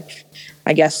start, like,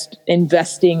 I guess,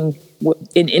 investing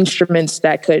in instruments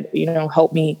that could,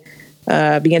 help me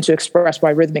begin to express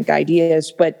my rhythmic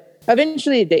ideas. But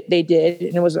eventually they did.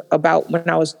 And it was about when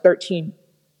I was 13.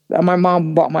 My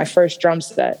mom bought my first drum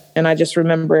set, and I just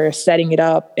remember setting it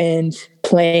up and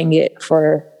playing it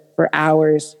for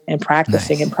hours and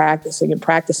practicing and practicing and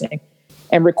practicing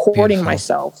and recording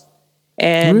myself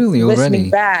and listening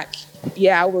back.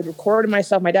 Yeah, I would record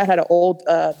myself. My dad had an old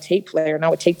tape player, and I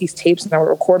would take these tapes and I would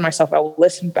record myself. I would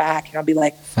listen back and I'd be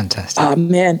like, fantastic. Oh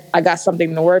man, I got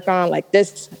something to work on. Like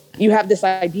this, you have this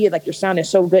idea, like your sound is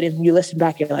so good, and you listen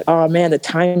back and you're like, oh man, the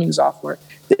timing's off, or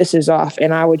this is off.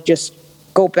 And I would just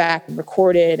go back and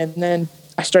record it. And then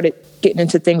I started getting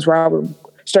into things where I would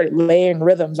start layering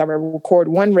rhythms. I would record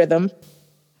one rhythm,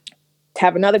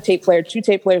 have another tape player, two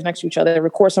tape players next to each other,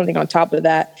 record something on top of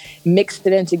that, mix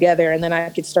it in together, and then I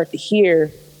could start to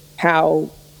hear how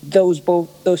those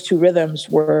two rhythms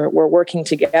were working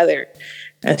together.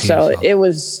 And so it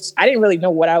was, I didn't really know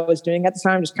what I was doing at the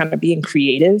time, just kind of being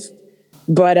creative.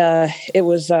 But it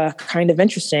was kind of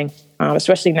interesting,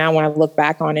 especially now when I look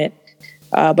back on it.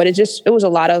 But it was a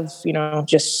lot of,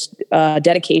 just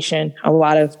dedication, a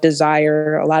lot of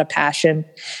desire, a lot of passion,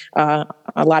 a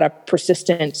lot of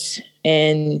persistence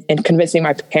in convincing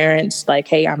my parents, like,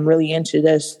 hey, I'm really into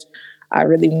this. I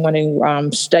really want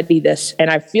to study this. And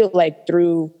I feel like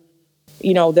through,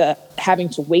 the having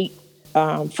to wait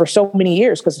for so many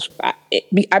years, because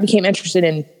I became interested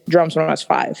in drums when I was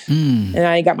 5. And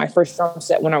I got my first drum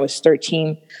set when I was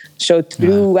 13. So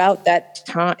throughout that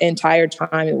entire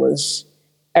time, it was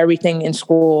everything in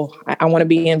school. I want to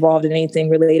be involved in anything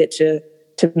related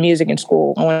to music in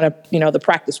school. I want to, the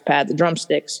practice pad, the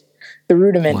drumsticks, the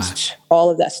rudiments, all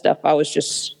of that stuff. I was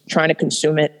just trying to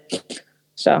consume it.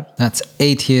 So that's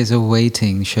 8 years of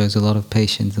waiting. Shows a lot of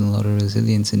patience and a lot of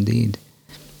resilience indeed.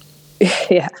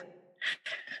 Yeah.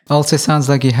 Also, sounds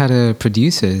like you had a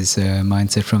producer's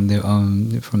mindset from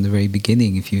the very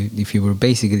beginning. If you were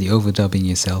basically overdubbing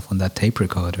yourself on that tape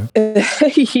recorder,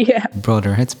 yeah,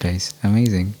 broader headspace,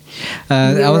 amazing.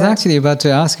 I was actually about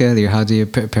to ask earlier, how do your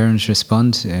parents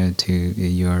respond to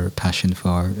your passion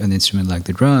for an instrument like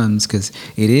the drums? Because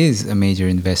it is a major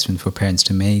investment for parents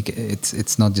to make.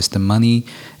 It's not just the money;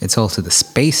 it's also the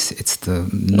space. It's the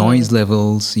noise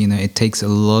levels. It takes a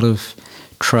lot of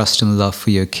trust and love for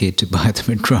your kid to buy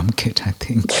them a drum kit, I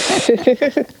think.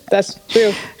 That's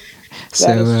true.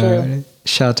 So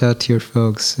shout out to your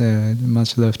folks.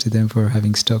 Much love to them for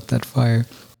having stoked that fire.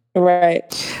 Right.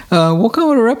 What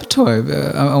kind of repertoire?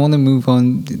 I want to move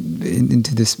on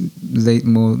into this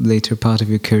later part of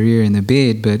your career in a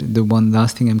bit, but the one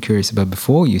last thing I'm curious about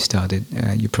before you started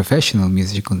your professional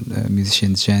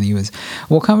musician's journey was,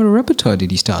 what kind of repertoire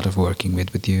did you start off working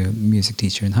with your music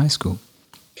teacher in high school?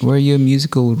 Where are your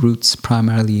musical roots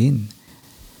primarily in?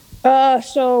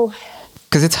 Because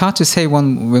it's hard to say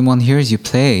when one hears you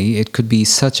play, it could be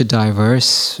such a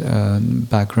diverse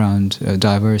background, a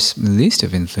diverse list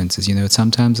of influences.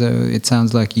 Sometimes it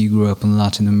sounds like you grew up in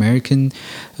Latin American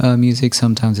music.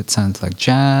 Sometimes it sounds like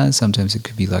jazz. Sometimes it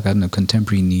could be like, I don't know,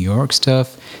 contemporary New York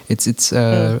stuff.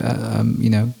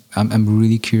 I'm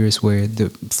really curious where the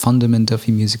fundament of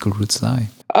your musical roots lie.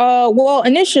 Well,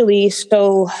 initially,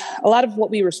 so a lot of what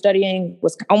we were studying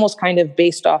was almost kind of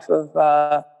based off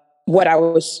of what I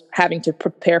was having to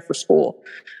prepare for school.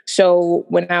 So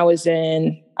when I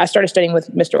started studying with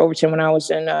Mr. Overton when I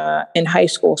was in high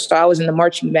school. So I was in the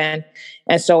marching band.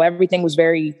 And so everything was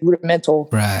very rudimental.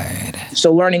 Right.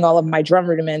 So learning all of my drum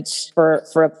rudiments for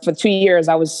 2 years,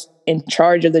 I was in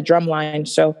charge of the drum line.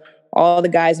 So all the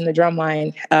guys in the drum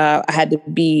line, I had to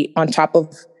be on top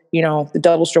of, the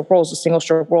double stroke rolls, the single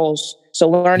stroke rolls. So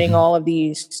learning all of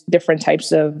these different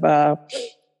types of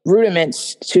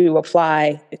rudiments to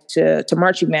apply to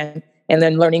marching band, and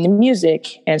then learning the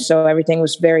music. And so everything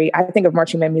was I think of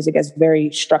marching band music as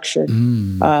very structured,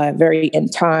 very in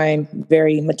time,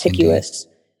 very meticulous.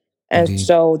 Indeed. And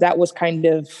so that was kind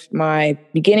of my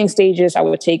beginning stages. I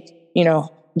would take,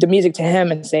 the music to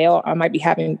him and say, oh, I might be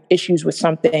having issues with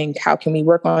something. How can we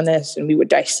work on this? And we would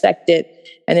dissect it.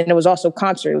 And then it was also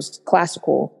concert. It was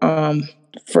classical.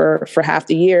 For half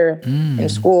the year in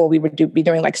school, we would be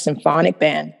doing like symphonic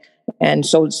band. And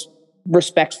so it's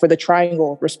respect for the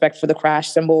triangle, respect for the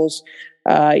crash cymbals.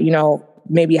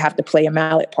 Maybe you have to play a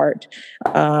mallet part.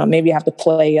 Maybe you have to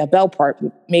play a bell part.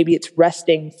 Maybe it's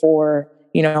resting for,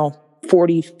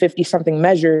 40, 50 something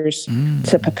measures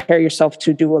to prepare yourself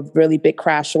to do a really big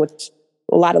crash. So it's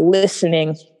a lot of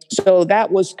listening. So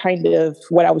that was kind of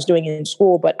what I was doing in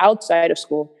school. But outside of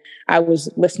school, I was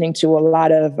listening to a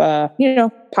lot of,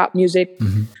 pop music.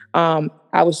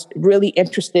 I was really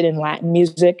interested in Latin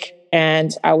music,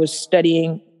 and I was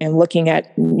studying and looking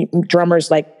at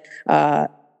drummers like, what's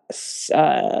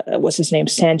his name?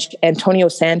 Antonio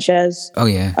Sanchez. Oh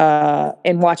yeah.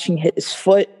 And watching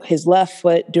his left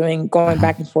foot going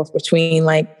back and forth between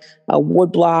like a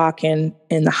woodblock and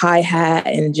the hi-hat,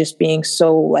 and just being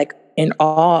so like in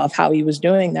awe of how he was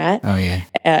doing that. Oh yeah.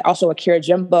 Also Akira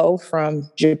Jimbo from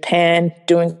Japan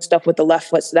doing stuff with the left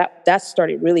foot. So that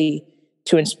started really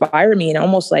to inspire me, and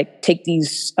almost like take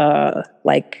these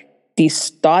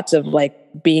thoughts of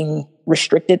like being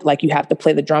restricted, like you have to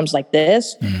play the drums like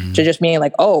this, to just being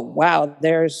like, oh wow,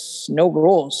 there's no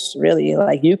rules really.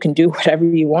 Like you can do whatever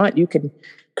you want. You can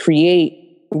create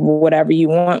whatever you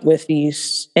want with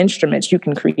these instruments. You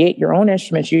can create your own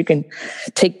instruments. You can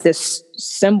take this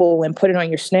cymbal and put it on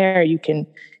your snare. You can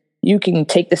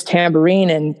take this tambourine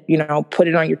and, put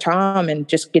it on your tom and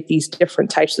just get these different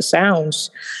types of sounds.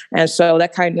 And so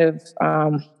that kind of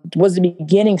was the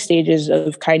beginning stages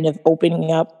of kind of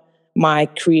opening up my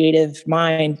creative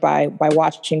mind by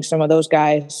watching some of those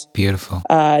guys beautiful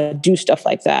do stuff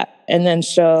like that. And then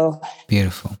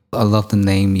beautiful. I love the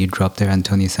name you dropped there,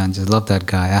 Antonio Sanchez. Love that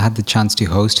guy. I had the chance to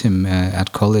host him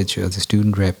at college as a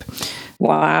student rep.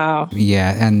 Wow.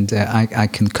 Yeah, and I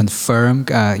can confirm,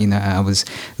 I was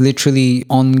literally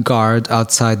on guard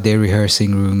outside their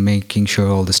rehearsing room, making sure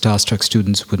all the starstruck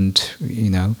students wouldn't,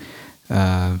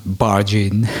 barge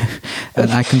in.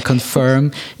 And I can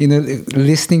confirm,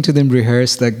 listening to them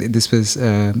rehearse, like this was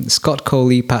Scott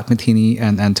Coley, Pat Metheny,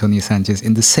 and Antonio Sanchez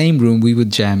in the same room. We would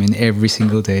jam in every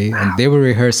single day, and they were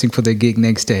rehearsing for their gig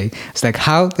next day. It's like,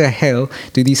 how the hell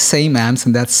do these same amps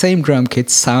and that same drum kit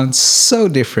sound so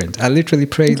different? I literally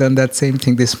prayed on that same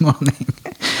thing this morning.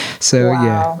 So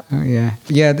wow. yeah.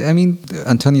 I mean,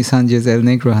 Antonio Sanchez, El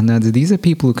Negro Hernandez, these are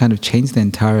people who kind of changed the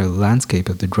entire landscape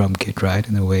of the drum kit, right?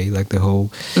 In a way, like the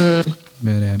whole.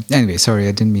 But anyway, sorry,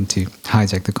 I didn't mean to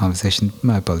hijack the conversation.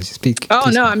 My apologies. Please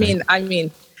no, I mean,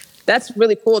 that's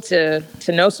really cool to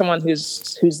know someone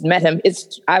who's met him.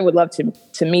 I would love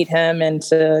to meet him and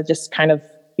to just kind of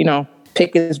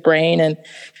pick his brain, and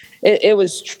it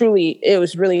was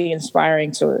really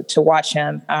inspiring to watch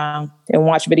him and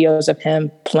watch videos of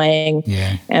him playing.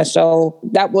 Yeah. And so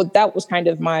that was kind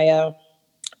of my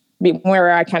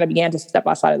where I kind of began to step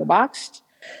outside of the box.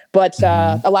 But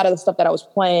a lot of the stuff that I was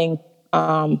playing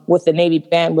with the Navy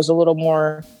band was a little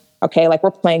more, okay, like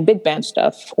we're playing big band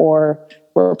stuff, or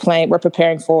we're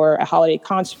preparing for a holiday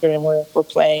concert, and we're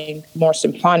playing more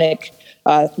symphonic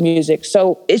music.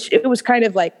 So it was kind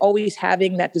of like always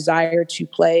having that desire to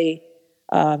play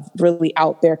really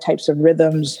out there types of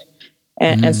rhythms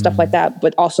and stuff like that,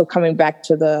 but also coming back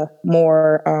to the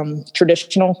more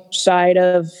traditional side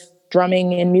of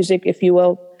drumming and music, if you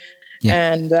will.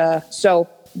 Yeah. And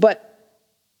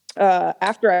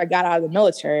after I got out of the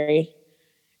military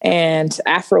and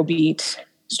Afrobeat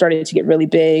started to get really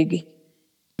big,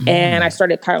 and I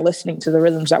started kind of listening to the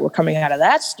rhythms that were coming out of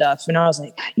that stuff, and I was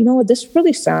like, you know what, this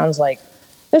really sounds like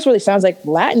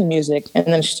Latin music. And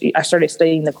then I started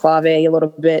studying the clave a little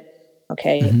bit.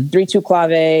 Okay, 3/2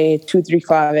 clave, 2/3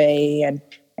 clave,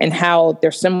 and how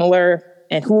they're similar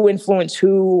and who influenced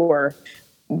who,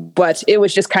 but it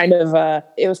was just kind of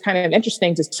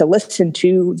interesting to listen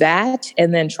to that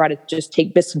and then try to just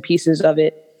take bits and pieces of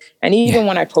it. And even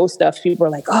when I post stuff, people are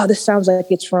like, oh, this sounds like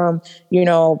it's from,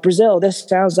 Brazil. This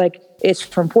sounds like it's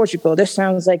from Portugal. This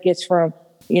sounds like it's from,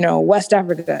 West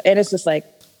Africa. And it's just like,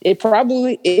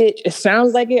 it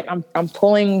sounds like it.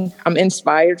 I'm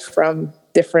inspired from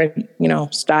different,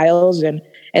 styles. And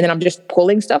then I'm just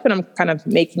pulling stuff and I'm kind of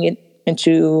making it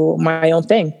into my own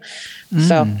thing.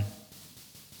 So.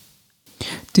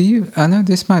 I know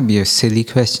this might be a silly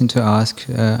question to ask.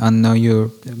 I know you're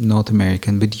North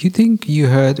American, but do you think you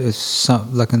heard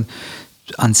like an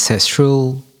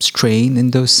ancestral strain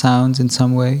in those sounds in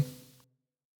some way?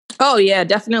 Oh, yeah,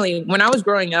 definitely. When I was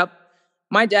growing up,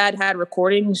 my dad had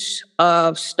recordings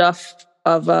of stuff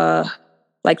of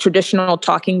like traditional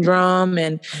talking drum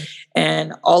and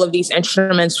all of these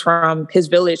instruments from his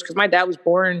village. Because my dad was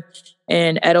born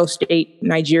in Edo State,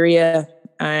 Nigeria,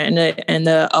 in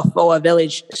the Afoa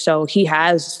village. So he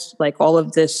has like all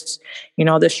of this,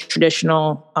 this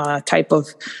traditional type of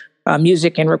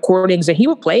music and recordings, and he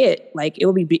would play it. Like it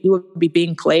would be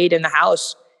being played in the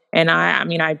house. And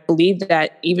I believe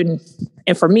that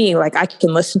and for me, like I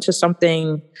can listen to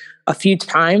something a few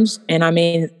times and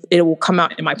it will come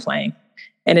out in my playing.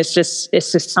 And it's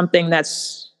just something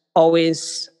that's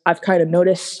always I've kind of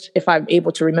noticed if I'm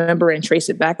able to remember and trace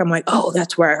it back, I'm like, oh,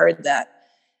 that's where I heard that.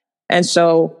 And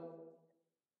so,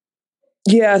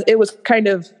 yeah, it was kind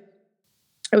of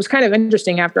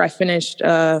interesting after I finished,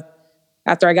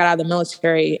 after I got out of the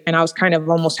military, and I was kind of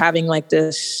almost having like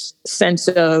this sense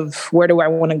of where do I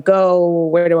want to go?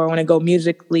 Where do I want to go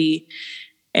musically?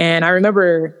 And I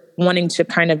remember wanting to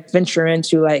kind of venture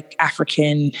into like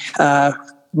African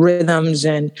rhythms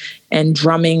and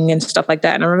drumming and stuff like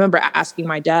that. And I remember asking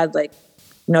my dad, like,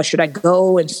 you know, should I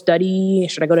go and study?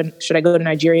 Should I go to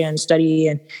Nigeria and study?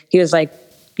 And he was like,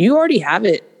 you already have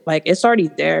it. Like, it's already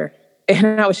there.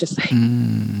 And I was just like,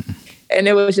 and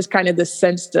it was just kind of this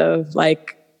sense of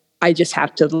like, I just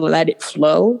have to let it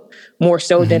flow more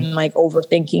so than like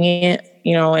overthinking it,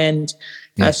 you know? And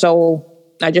so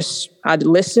I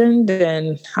listened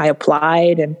and I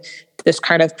applied, and this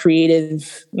kind of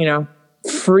creative, you know,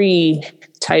 free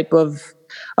type of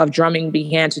drumming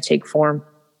began to take form.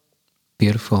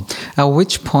 Beautiful. At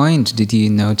which point did you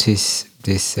notice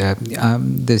this?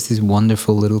 There's this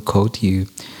wonderful little quote you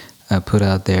put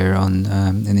out there on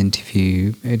an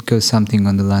interview. It goes something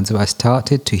on the lines of, I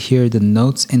started to hear the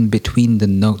notes in between the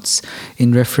notes,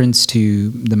 in reference to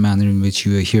the manner in which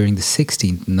you were hearing the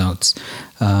 16th notes.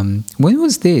 When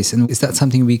was this? And is that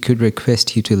something we could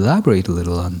request you to elaborate a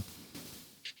little on?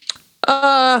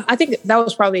 I think that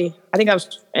was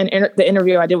the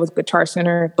interview I did with Guitar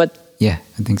Center, but yeah,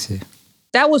 I think so.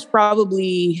 That was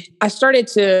probably, after I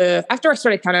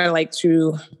started kind of like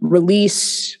to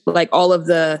release like all of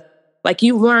the, like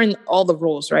you learn all the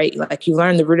rules, right? Like you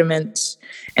learn the rudiments,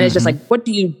 and it's just like, what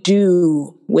do you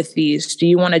do with these? Do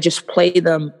you want to just play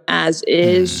them as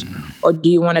is, or do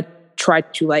you want to try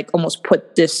to like almost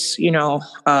put this, you know,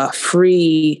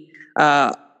 free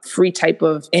type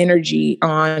of energy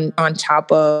on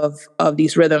top of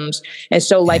these rhythms? And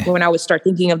so like when I would start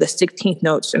thinking of the 16th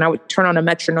notes, and I would turn on a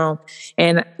metronome,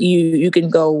 and you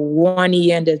can go 1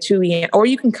 E into 2 E, or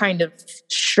you can kind of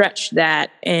stretch that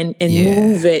and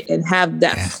move it and have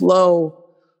that flow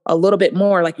a little bit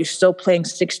more. Like you're still playing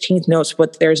 16th notes,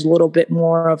 but there's a little bit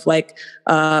more of like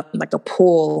a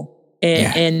pull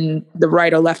in the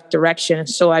right or left direction.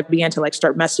 So I began to like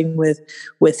start messing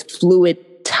with fluid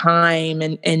time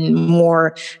and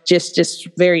more just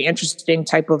very interesting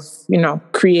type of, you know,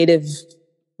 creative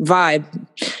vibe.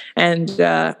 And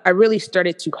I really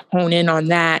started to hone in on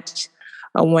that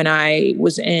when I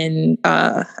was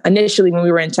initially when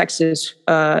we were in Texas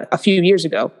a few years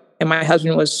ago, and my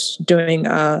husband was doing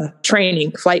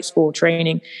flight school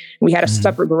training. We had a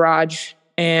separate garage,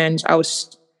 and I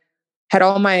had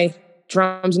all my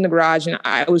drums in the garage, and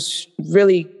I was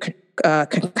really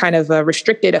kind of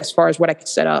restricted as far as what I could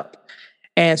set up.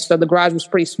 And so the garage was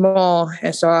pretty small.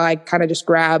 And so I kind of just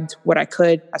grabbed what I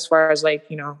could as far as like,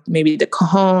 you know, maybe the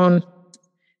cajon.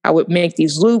 I would make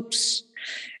these loops,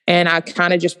 and I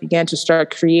kind of just began to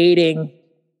start creating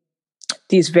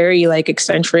these very like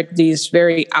eccentric, these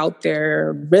very out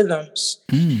there rhythms,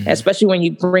 especially when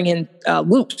you bring in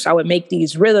loops. I would make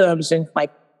these rhythms and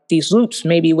like these loops,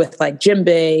 maybe with like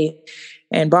djembe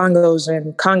and bongos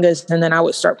and congas, and then I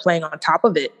would start playing on top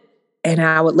of it. And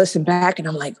I would listen back, and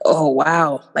I'm like, oh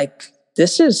wow, like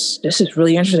this is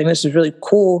really interesting. This is really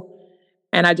cool.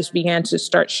 And I just began to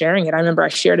start sharing it. I remember I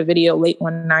shared a video late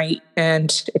one night,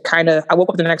 and I woke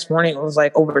up the next morning, it was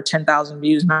like over 10,000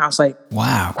 views. And I was like,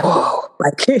 wow, whoa,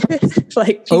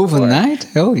 like overnight?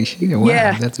 Holy shit. Wow,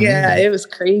 yeah, that's amazing. Yeah, it was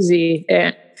crazy.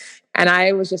 And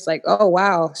I was just like, oh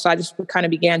wow. So I just kind of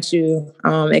began to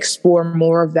explore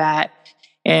more of that,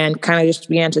 and kind of just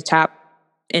began to tap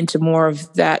into more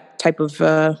of that type of,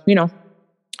 you know,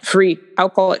 I'll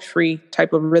call it free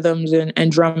type of rhythms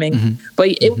and drumming.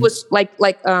 But it was like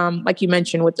you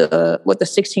mentioned with the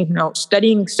 16th note,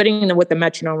 studying with the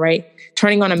metronome, right?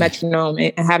 Turning on a metronome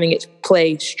and having it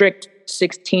play strict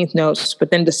 16th notes, but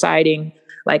then deciding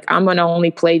like, I'm going to only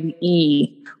play the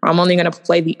E, or I'm only going to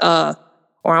play the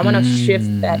or I'm going to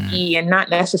shift that E and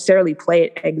not necessarily play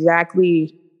it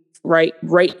exactly right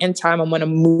in time. I'm going to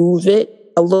move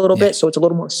it a little bit, so it's a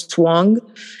little more swung.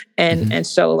 And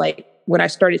so like when I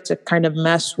started to kind of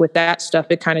mess with that stuff,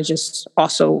 it kind of just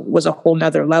also was a whole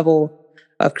nother level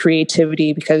of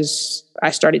creativity, because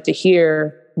I started to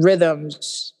hear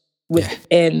rhythms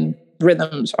within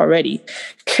rhythms already.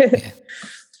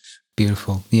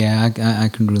 Beautiful. Yeah, I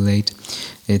can relate.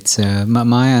 It's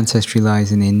my ancestry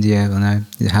lies in India, and I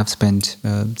have spent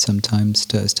some time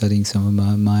studying some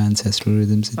of my ancestral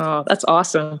rhythms. Oh, that's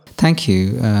awesome. Thank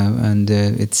you. And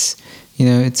it's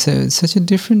it's such a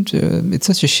different, it's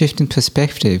such a shift in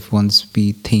perspective once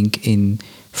we think in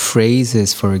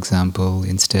phrases, for example,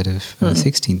 instead of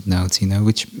 16th notes,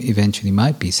 which eventually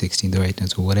might be 16th or 8th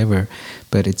notes or whatever.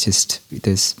 But it's just,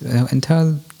 there's an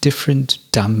entirely different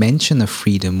dimension of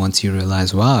freedom once you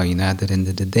realize, wow, at the end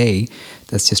of the day,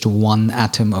 that's just one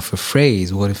atom of a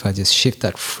phrase. What if I just shift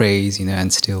that phrase,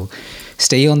 and still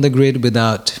stay on the grid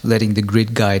without letting the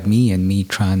grid guide me, and me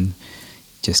try and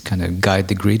just kind of guide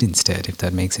the grid instead, if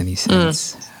that makes any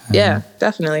sense. Yeah,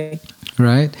 definitely.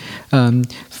 Right.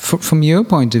 From your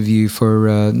point of view,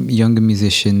 for younger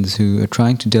musicians who are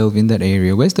trying to delve in that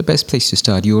area, where's the best place to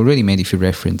start? You already made a few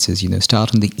references,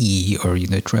 start on the E, or,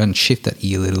 try and shift that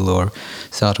E a little, or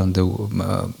start on the,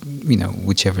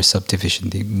 whichever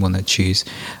subdivision they want to choose.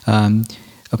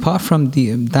 Apart from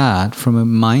that, from a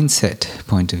mindset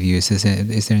point of view, is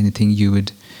there anything you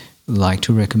would like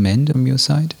to recommend on your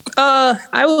side?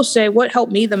 I will say what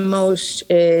helped me the most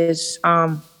is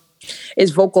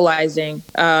vocalizing,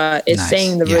 nice.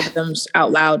 Saying the rhythms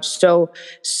out loud. So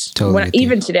totally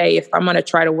even today, if I'm going to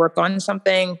try to work on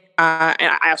something,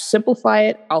 I'll simplify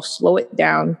it. I'll slow it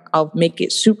down. I'll make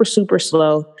it super, super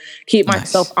slow. Keep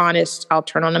myself honest. I'll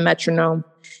turn on a metronome,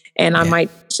 and I might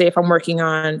say, if I'm working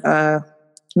on,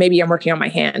 maybe I'm working on my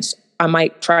hands, I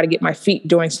might try to get my feet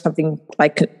doing something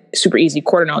like super easy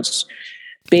quarter notes,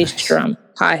 bass drum,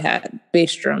 hi-hat,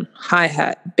 bass drum,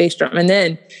 hi-hat, bass drum. And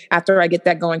then after I get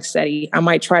that going steady, I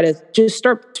might try to just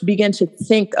start to begin to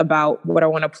think about what I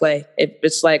want to play. If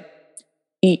it's like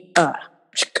E,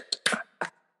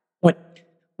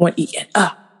 one E,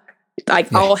 and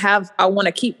like I want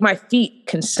to keep my feet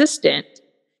consistent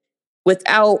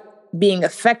without being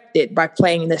affected by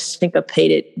playing this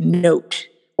syncopated note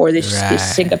or this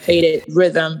syncopated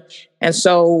rhythm. And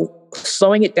so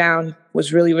slowing it down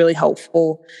was really, really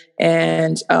helpful.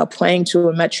 And playing to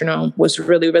a metronome was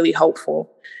really, really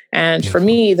helpful. And for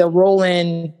me, the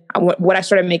Roland, what I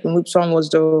started making loops on was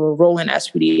the Roland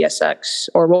SPD SX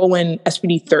or Roland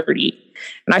SPD 30.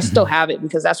 And I still have it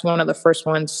because that's one of the first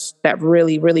ones that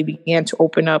really, really began to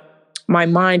open up my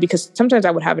mind, because sometimes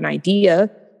I would have an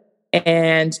idea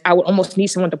and I would almost need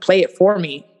someone to play it for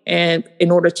me, and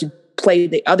in order to play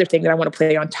the other thing that I want to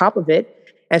play on top of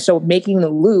it. And so making the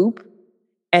loop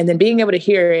and then being able to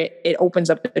hear it, it opens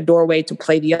up the doorway to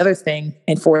play the other thing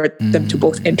and for them to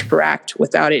both interact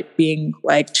without it being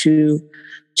like too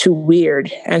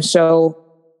weird. And so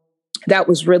that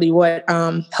was really what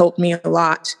helped me a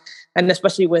lot. And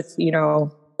especially with,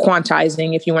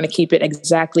 quantizing, if you want to keep it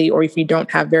exactly, or if you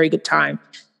don't have very good time,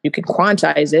 you can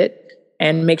quantize it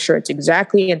and make sure it's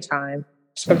exactly in time.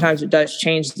 Sometimes it does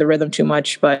change the rhythm too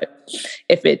much, but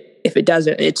if it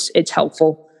doesn't, it's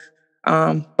helpful.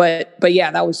 But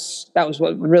yeah, that was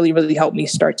what really, really helped me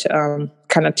start to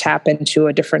kind of tap into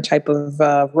a different type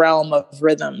of realm of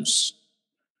rhythms.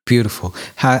 Beautiful.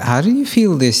 How do you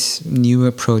feel this new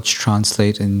approach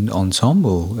translate in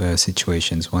ensemble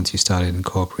situations once you started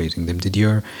incorporating them? Did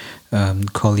your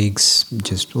colleagues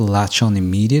just latch on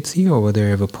immediately, or were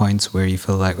there ever points where you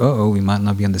felt like, we might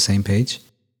not be on the same page?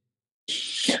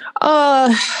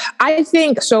 I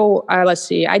think so. Let's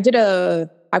see. I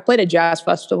played a jazz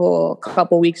festival a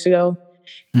couple weeks ago,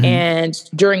 and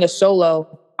during a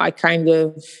solo, I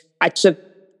took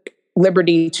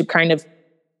liberty to kind of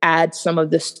add some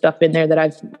of this stuff in there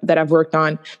that I've worked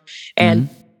on. And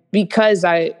because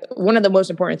one of the most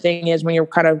important thing is when you're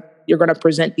going to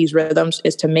present these rhythms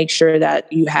is to make sure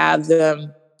that you have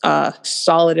them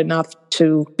solid enough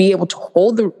to be able to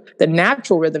hold the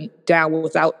natural rhythm down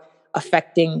without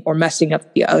affecting or messing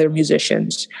up the other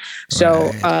musicians.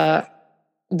 So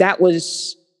that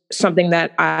was something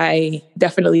that I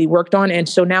definitely worked on. And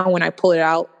so now when I pull it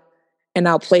out and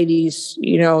I'll play these,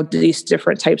 these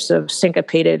different types of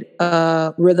syncopated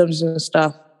rhythms and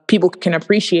stuff, people can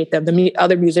appreciate them. The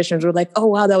other musicians were like, oh,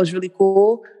 wow, that was really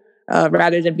cool.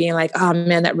 Rather than being like, oh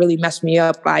man, that really messed me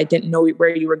up. I didn't know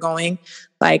where you were going.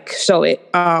 So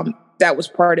that was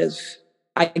part of,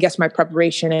 I guess, my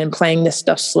preparation and playing this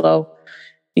stuff slow,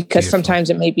 because sometimes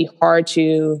it may be hard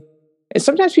and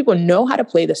sometimes people know how to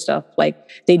play this stuff. Like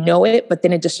they know it, but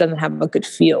then it just doesn't have a good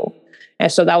feel.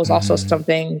 And so that was also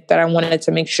something that I wanted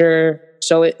to make sure.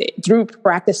 So through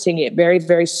practicing it very,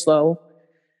 very slow,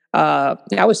 I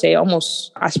would say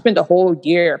I spent a whole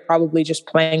year probably just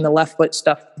playing the left foot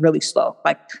stuff really slow,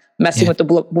 like messing with the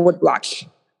wood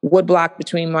block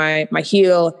between my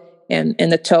heel and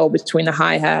the toe between the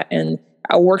hi-hat. And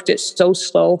I worked it so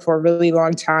slow for a really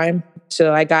long time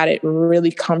till I got it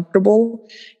really comfortable.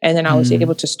 And then I was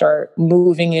able to start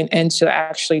moving it into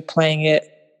actually playing it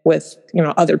with,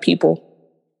 other people.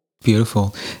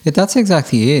 Beautiful. That's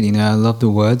exactly it. I love the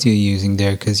words you're using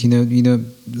there because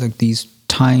like these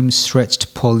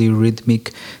time-stretched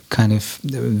polyrhythmic kind of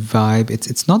vibe.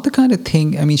 It's not the kind of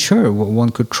thing. I mean, sure, one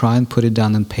could try and put it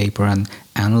down on paper and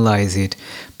analyze it,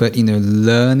 but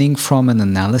learning from an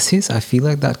analysis, I feel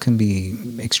like that can be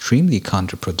extremely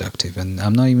counterproductive, and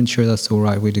I'm not even sure that's the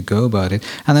right way to go about it.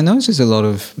 And I notice a lot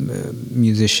of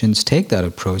musicians take that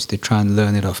approach. They try and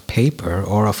learn it off paper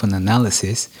or off an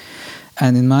analysis.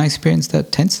 And in my experience,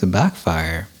 that tends to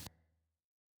backfire.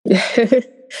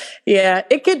 Yeah,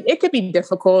 it could be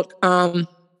difficult.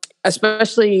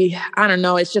 Especially, I don't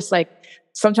know. It's just like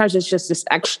sometimes it's just this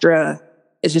extra.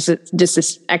 It's just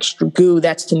this extra goo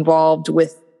that's involved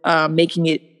with making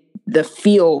it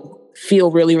feel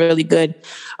really really good.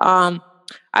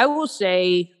 I will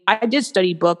say I did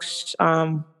study books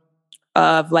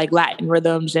of like Latin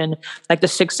rhythms and like the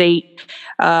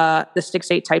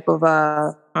 6/8 type of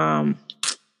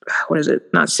what is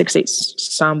it? Not 6/8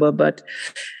 samba, but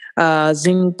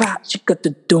zing ba chika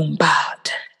the doom ba.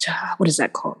 What is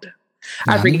that called?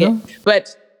 I forget.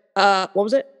 But what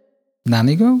was it?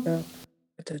 Nanigo?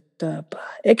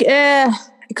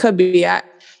 It could be.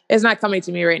 It's not coming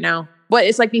to me right now. But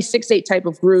it's like these 6/8 type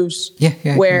of grooves.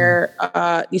 Where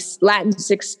these Latin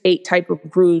 6/8 type of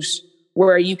grooves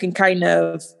where you can kind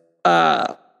of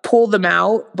pull them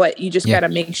out, but you just got to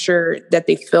make sure that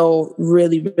they feel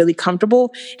really, really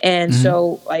comfortable. And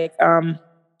so like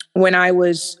when I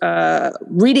was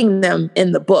reading them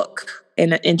in the book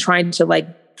and trying to like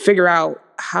figure out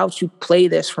how to play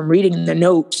this from reading the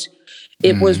notes,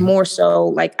 it was more so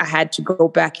like I had to go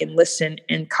back and listen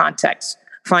in context,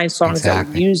 find songs that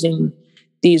were using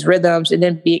these rhythms, and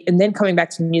then coming back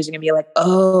to the music and be like,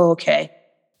 oh, okay.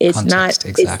 It's context,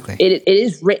 not exactly. It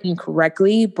is written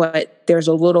correctly, but there's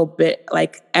a little bit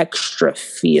like extra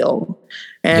feel,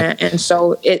 and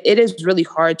so it is really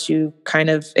hard to kind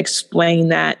of explain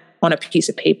that on a piece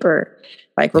of paper.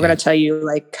 Like we're gonna tell you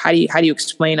like how do you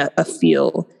explain a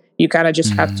feel? You kind of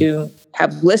just have to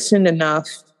have listened enough,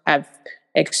 have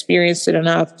experienced it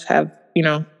enough, have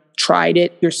tried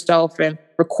it yourself and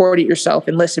recorded yourself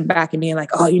and listen back and being like,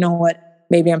 oh, you know what?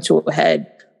 Maybe I'm too ahead.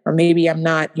 Or maybe I'm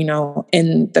not,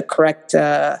 in the correct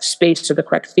space or the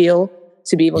correct feel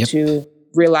to be able to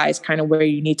realize kind of where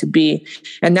you need to be.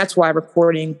 And that's why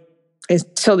recording is,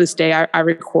 till this day, I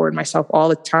record myself all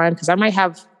the time because I might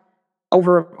have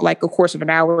over like a course of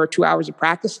an hour or 2 hours of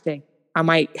practicing. I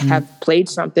might have played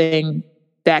something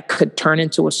that could turn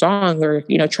into a song or,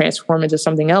 transform into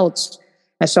something else.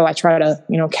 And so I try to,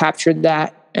 capture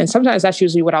that. And sometimes that's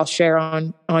usually what I'll share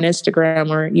on Instagram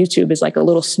or YouTube is like a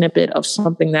little snippet of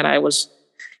something that I was,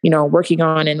 working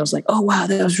on. And I was like, oh, wow,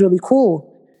 that was really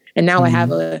cool. And now I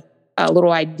have a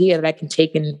little idea that I can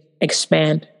take and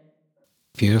expand.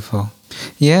 Beautiful.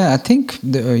 Yeah, I think,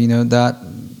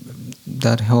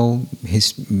 that whole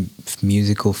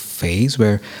musical phase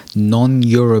where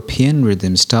non-European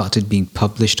rhythms started being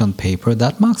published on paper,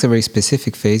 that marks a very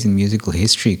specific phase in musical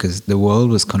history because the world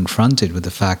was confronted with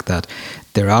the fact that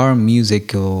there are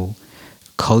musical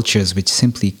cultures which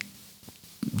simply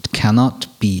cannot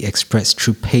be expressed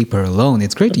through paper alone.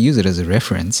 It's great to use it as a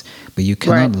reference, but you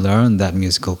cannot learn that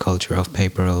musical culture off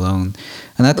paper alone.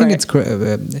 And I think it's great.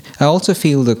 I also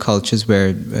feel the cultures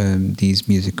where these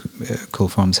musical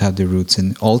forms have their roots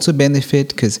and also benefit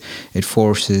because it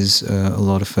forces a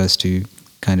lot of us to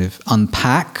kind of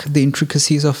unpack the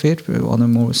intricacies of it on a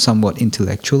more somewhat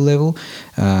intellectual level.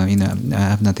 I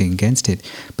have nothing against it,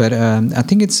 but I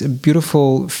think it's a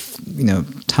beautiful,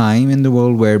 time in the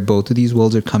world where both of these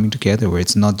worlds are coming together, where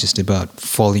it's not just about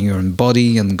following your own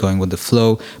body and going with the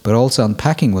flow, but also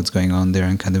unpacking what's going on there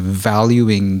and kind of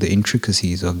valuing the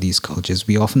intricacies of these cultures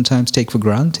we oftentimes take for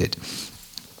granted.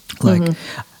 Like,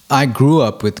 I grew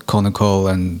up with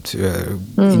Konakol and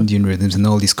Indian rhythms and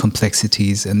all these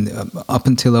complexities. And up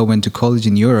until I went to college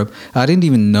in Europe, I didn't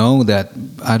even know that,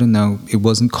 it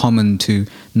wasn't common to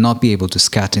not be able to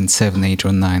scat in 7/8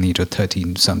 or 9/8 or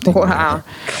 13 something. Wow.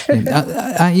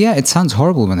 Yeah, it sounds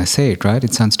horrible when I say it, right?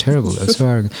 It sounds terrible. It's so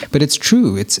arrogant. But it's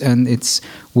true. It's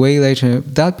way later.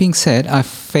 That being said, I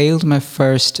failed my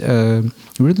first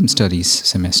rhythm studies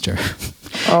semester.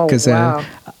 Oh, wow.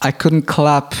 I couldn't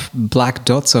clap black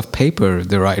dots of paper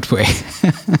the right way,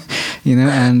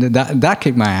 and that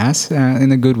kicked my ass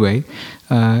in a good way.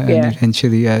 And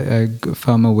eventually I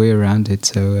found my way around it.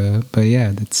 So, but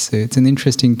yeah, it's an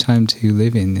interesting time to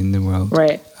live in the world.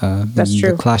 Right. That's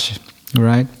true. The clash,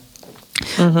 right?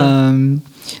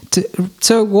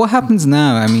 So what happens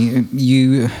now? I mean,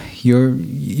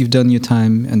 you've done your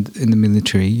time in the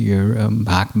military. You're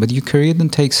back, but your career then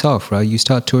takes off, right? You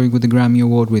start touring with the Grammy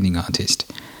Award-winning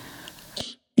artist.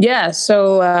 Yeah.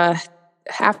 So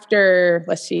after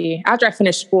I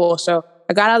finished school, so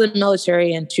I got out of the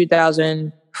military in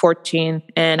 2014,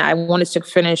 and I wanted to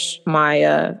finish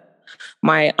my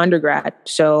undergrad.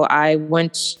 So I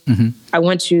went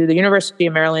to the University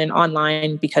of Maryland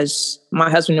online because my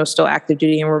husband was still active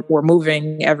duty, and we're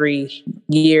moving every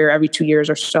 2 years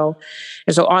or so.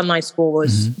 And so online school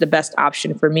was the best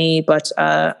option for me. But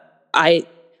I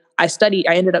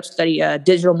ended up studying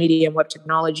digital media and web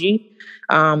technology,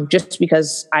 just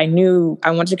because I knew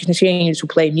I wanted to continue to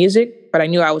play music, but I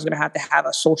knew I was going to have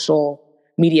a social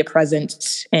media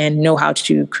presence and know how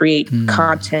to create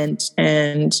content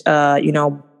and,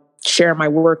 share my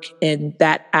work in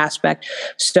that aspect.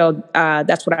 So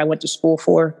that's what I went to school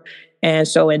for. And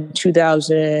so in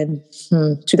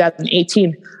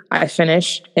 2018, I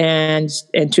finished. And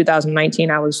in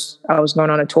 2019, I was going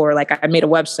on a tour. Like, I made a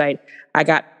website. I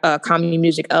got Kami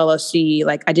Music LLC.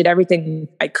 Like, I did everything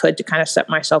I could to kind of set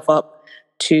myself up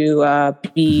to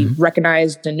be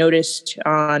recognized and noticed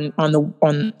on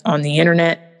the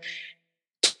internet.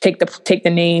 Take the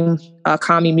name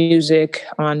Kami Music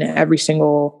on every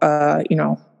single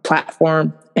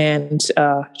platform, and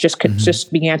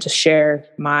just began to share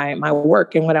my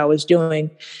work and what I was doing.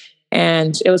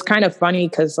 And it was kind of funny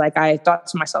because, like, I thought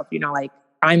to myself, like,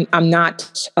 I'm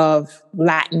not of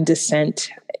Latin descent,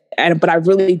 but I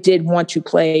really did want to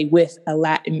play with a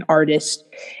Latin artist.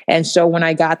 And so when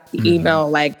I got the email,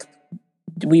 like,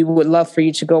 we would love for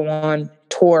you to go on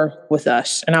tour with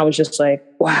us, and I was just like,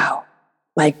 wow,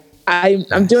 like,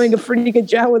 I'm doing a pretty good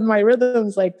job with my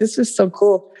rhythms. Like, this is so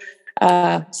cool.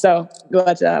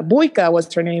 Buika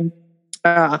was her name.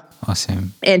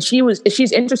 Awesome. And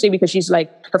she's interesting because she's like,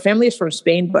 her family is from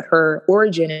Spain, but her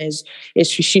origin is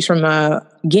she's from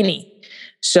Guinea.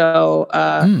 So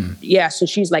so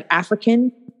she's like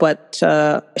African, but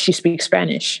she speaks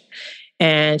Spanish,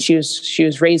 and she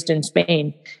was raised in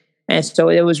Spain. And so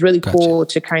it was really cool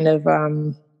to kind of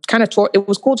tour. It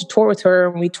was cool to tour with her,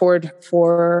 and we toured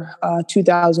for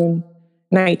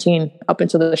 2019 up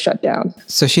until the shutdown.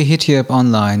 So she hit you up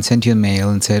online, sent you a mail,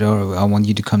 and said, "Oh, I want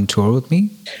you to come tour with me."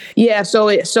 Yeah. So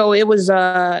it was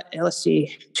October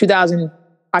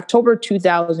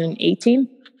 2018.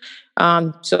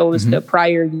 So it was the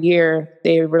prior year.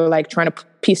 They were like trying to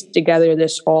piece together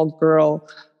this all-girl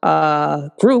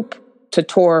group to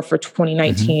tour for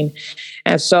 2019.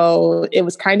 And so it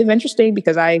was kind of interesting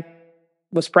because I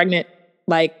was pregnant.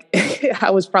 Like,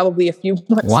 I was probably a few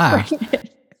months pregnant.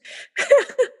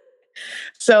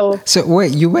 So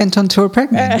wait, you went on tour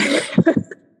pregnant?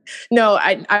 No,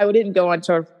 I didn't go on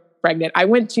tour pregnant. I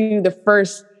went to the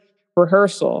first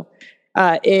rehearsal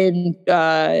it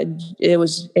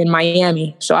was in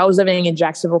Miami. So I was living in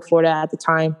Jacksonville, Florida at the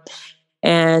time.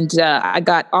 And I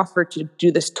got offered to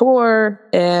do this tour,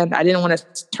 and I didn't want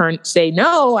to say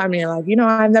no. I mean, like,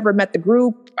 I've never met the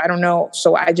group. I don't know.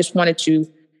 So I just wanted to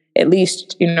at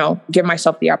least, give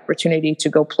myself the opportunity to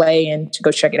go play and to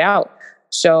go check it out.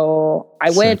 So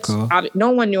I went. Cool. No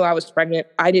one knew I was pregnant.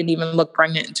 I didn't even look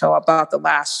pregnant until about the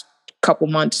last couple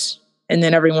months. And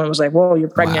then everyone was like, "Whoa, you're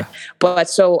pregnant." Wow. But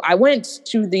so I went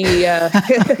to the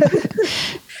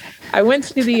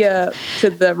to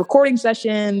the recording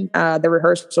session, the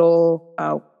rehearsal,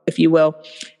 if you will,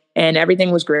 and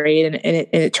everything was great, and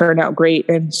it turned out great.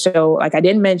 And so, like, I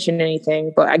didn't mention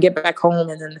anything, but I get back home,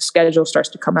 and then the schedule starts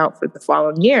to come out for the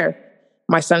following year.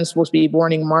 My son's supposed to be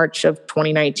born in March of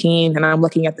 2019, and I'm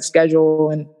looking at the schedule,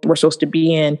 and we're supposed to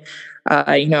be in,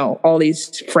 all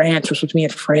these France. We're supposed to be in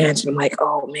France, and I'm like,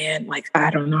 oh man, like,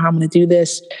 I don't know how I'm going to do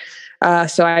this.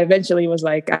 So I eventually was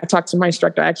like, I talked to my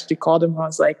instructor. I actually called him. I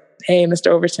was like, "Hey, Mr.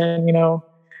 Overton,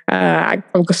 I'm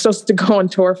supposed to go on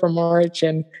tour for March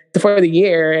and for the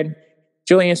year, and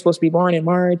Julian's supposed to be born in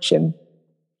March." And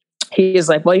he is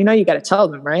like, "Well, you got to tell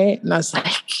them, right?" And I was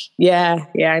like, yeah,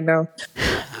 I know.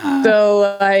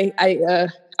 So I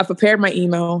prepared my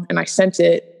email and I sent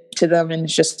it to them, and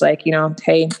it's just like,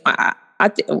 hey, I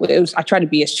try to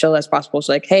be as chill as possible. It's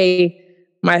like, hey,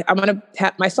 my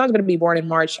son's gonna be born in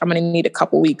March. I'm gonna need a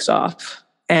couple weeks off.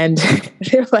 And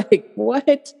they're like,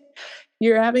 "What?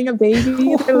 You're having a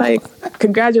baby?" They're like,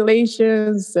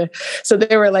 "Congratulations!" So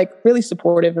they were like really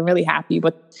supportive and really happy.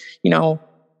 But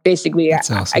basically,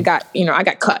 awesome. I got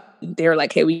cut. They were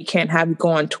like, "Hey, we can't have you go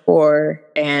on tour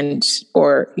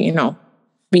or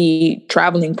be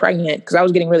traveling pregnant," because I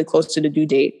was getting really close to the due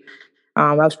date.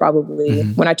 I was probably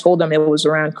when I told them it was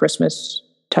around Christmas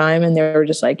time, and they were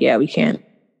just like, "Yeah, we can't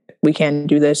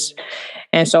do this."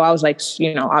 And so I was like,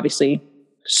 obviously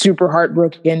super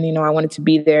heartbroken. I wanted to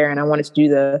be there, and I wanted to do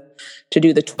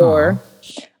the tour.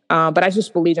 But I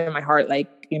just believed in my heart, like,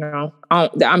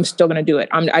 I'm still going to do it.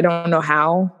 I don't know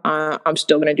how, I'm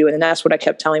still going to do it. And that's what I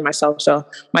kept telling myself. So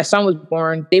my son was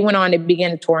born. They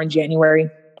began the tour in January.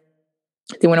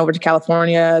 They went over to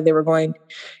California. They were going,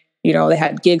 they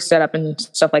had gigs set up and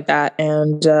stuff like that.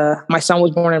 And my son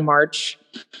was born in March.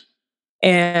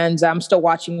 And I'm still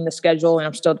watching the schedule,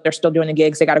 and they're still doing the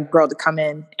gigs. They got a girl to come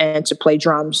in and to play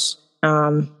drums.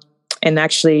 And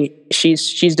actually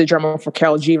she's the drummer for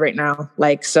Karol G right now.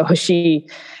 Like, so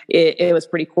it was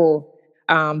pretty cool.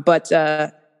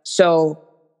 So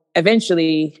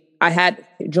eventually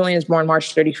Julian is born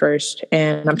March 31st,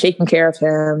 and I'm taking care of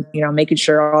him, making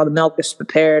sure all the milk is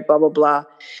prepared, blah, blah, blah.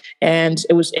 And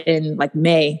it was in like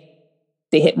May,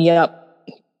 they hit me up.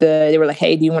 They were like,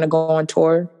 hey, do you want to go on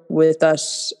tour with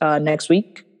us next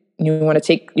week? You want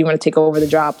to take over the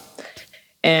job?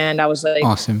 And I was like,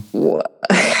 awesome.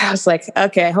 I was like,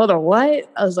 okay, hold on, what?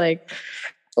 I was like,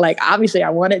 obviously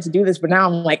I wanted to do this, but now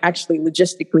I'm like actually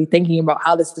logistically thinking about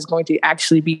how this is going to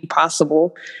actually be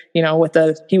possible.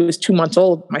 He was 2 months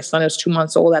old. My son was 2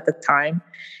 months old at the time.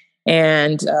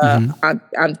 And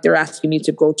they're asking me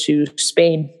to go to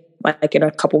Spain like in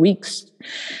a couple weeks.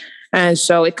 And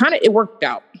so it worked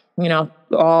out,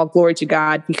 all glory to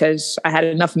God, because I had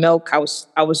enough milk. I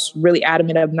was really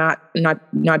adamant of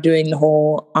not doing the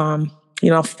whole,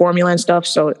 formula and stuff.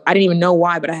 So I didn't even know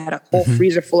why, but I had a whole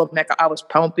freezer full of milk. I was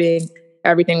pumping.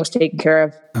 Everything was taken care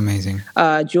of. Amazing.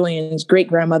 Julian's great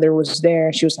grandmother was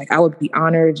there. She was like, I would be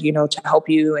honored, to help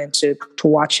you and to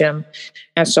watch him.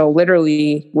 And so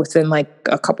literally within like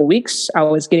a couple weeks, I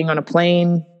was getting on a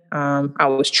plane. I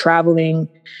was traveling.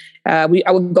 I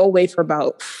would go away for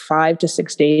about 5 to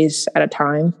 6 days at a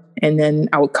time. And then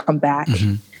I would come back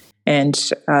and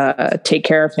take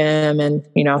care of him. And,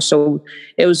 so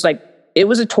it was like, it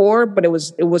was a tour, but it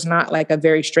was not like a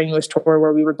very strenuous tour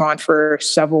where we were gone for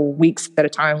several weeks at a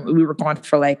time. We were gone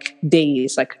for like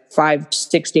days, like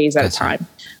 5-6 days at a time. Right.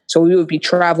 So we would be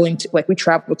traveling we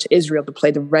traveled to Israel to play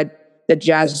the Red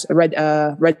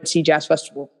Sea Jazz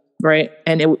Festival. Right.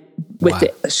 And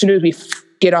as soon as we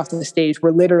get off the stage,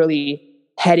 we're literally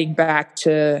heading back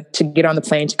to get on the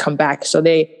plane to come back. So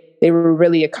they were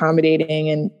really accommodating,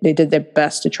 and they did their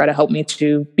best to try to help me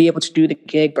to be able to do the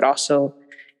gig, but also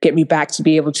get me back to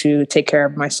be able to take care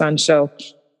of my son. So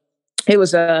it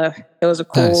was a cool,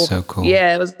 that's so cool.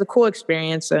 Yeah, it was a cool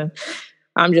experience. And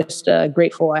I'm just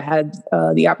grateful I had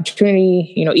the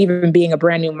opportunity, even being a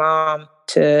brand new mom,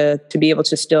 to be able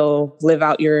to still live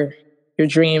out your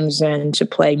dreams and to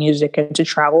play music and to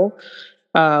travel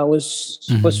was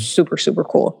super, super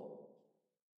cool.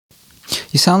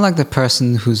 You sound like the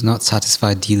person who's not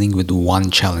satisfied dealing with one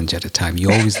challenge at a time.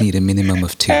 You always need a minimum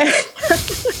of 2.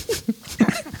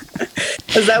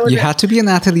 You had to be an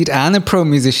athlete and a pro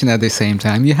musician at the same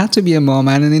time. You had to be a mom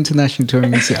and an international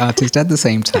touring artist at the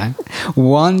same time.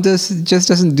 One just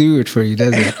doesn't do it for you,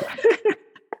 does it?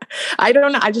 I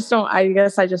don't know. I just don't. I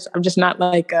guess I'm just not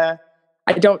like.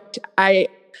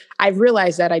 I've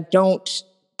realized that I don't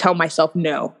tell myself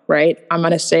no. Right? I'm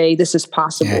going to say this is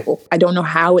possible. Yeah. I don't know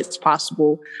how it's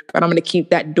possible, but I'm going to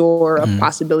keep that door of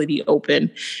possibility open.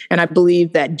 And I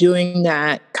believe that doing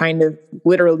that kind of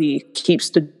literally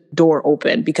keeps the door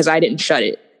open, because I didn't shut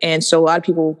it. And so a lot of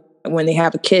people, when they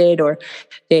have a kid or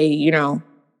they,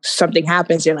 something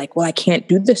happens, they're like, well, I can't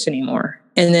do this anymore.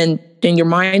 And then your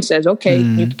mind says, okay,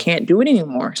 you can't do it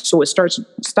anymore. So it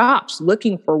stops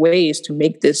looking for ways to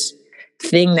make this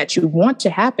thing that you want to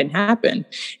happen.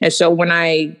 And so when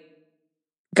I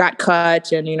got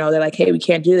cut and, they're like, hey, we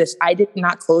can't do this, I did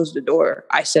not close the door.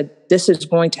 I said, this is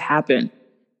going to happen.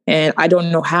 And I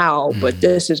don't know how, but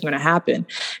this is going to happen.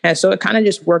 And so it kind of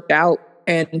just worked out,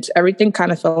 and everything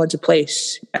kind of fell into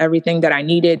place. Everything that I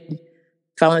needed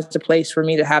fell into place for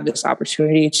me to have this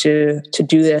opportunity to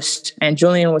do this. And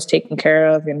Julian was taken care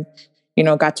of, and,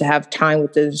 got to have time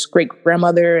with his great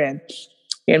grandmother, and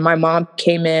my mom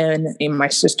came in and my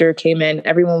sister came in.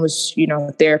 Everyone was,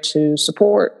 there to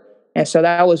support. And so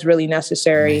that was really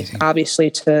necessary, amazing, obviously,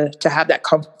 to have that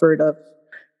comfort of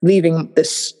leaving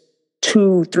this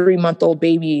 2-3 month old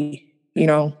baby,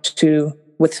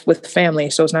 with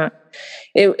family. So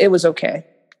it was okay.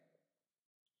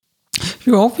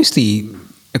 You're obviously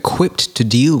equipped to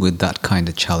deal with that kind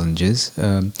of challenges.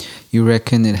 You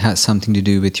reckon it has something to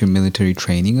do with your military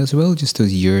training as well? Just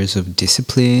those years of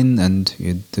discipline and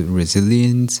the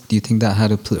resilience. Do you think that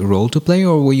had a role to play,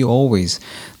 or were you always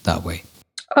that way?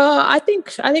 I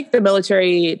think the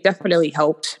military definitely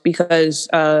helped, because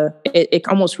it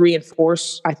almost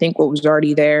reinforced, I think, what was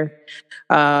already there.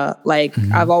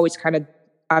 I've always kind of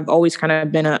I've always kind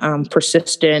of been a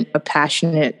persistent, a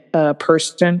passionate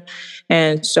person.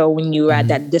 And so when you add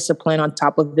that discipline on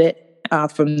top of it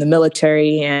from the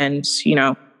military, and, you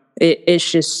know,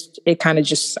 it kind of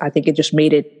just, I think it just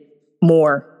made it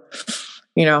more,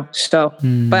 you know, so,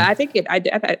 but I think I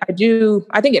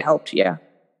think it helped. Yeah.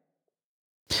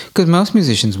 Because most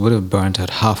musicians would have burnt out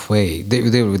halfway. They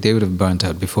would have burnt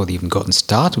out before they even gotten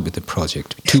started with the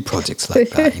project. 2 projects like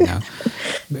that, you know.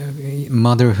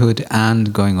 Motherhood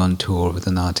and going on tour with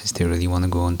an artist they really want to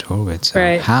go on tour with.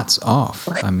 So hats off.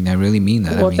 I mean, I really mean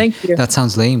that. Well, I mean, thank you. That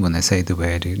sounds lame when I say it the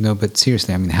way I do. No, but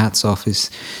seriously, I mean, hats off is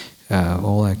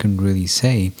all I can really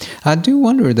say. I do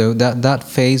wonder, though, that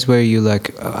phase where you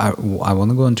like, I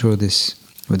want to go on tour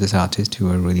with this artist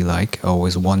who I really like. I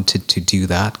always wanted to do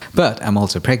that. But I'm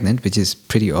also pregnant, which is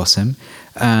pretty awesome.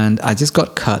 And I just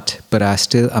got cut, but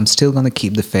I'm still going to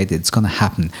keep the faith that it's going to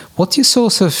happen. What's your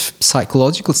source of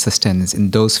psychological sustenance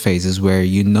in those phases where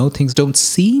you know things don't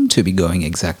seem to be going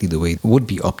exactly the way it would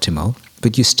be optimal,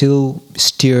 but you still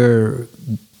steer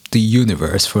the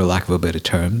universe, for lack of a better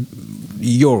term,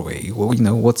 your way? Well, you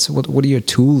know, what are your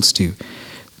tools to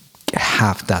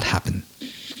have that happen?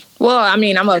 Well, I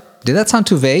mean, Did that sound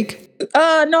too vague?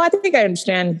 No, I think I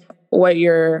understand what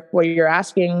you're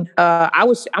asking.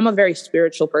 I'm a very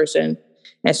spiritual person.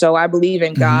 And so I believe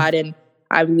in God, and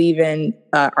I believe in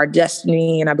our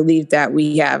destiny. And I believe that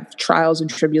we have trials and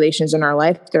tribulations in our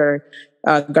life that are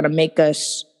going to make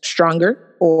us stronger,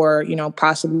 or, you know,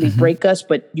 possibly break us,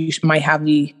 but you might have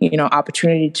the, you know,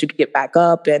 opportunity to get back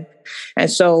up.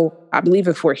 And so I believe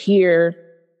if we're here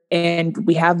and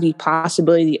we have the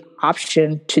possibility, the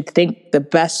option to think the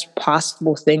best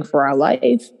possible thing for our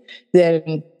life,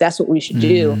 then that's what we should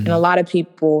do. And a lot of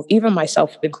people, even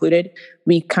myself included,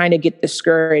 we kind of get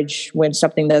discouraged when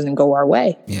something doesn't go our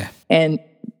way. Yeah. And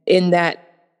in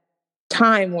that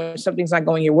time when something's not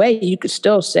going your way, you could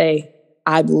still say,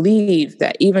 I believe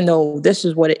that even though this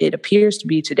is what it appears to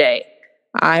be today,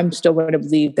 I'm still going to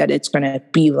believe that it's going to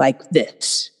be like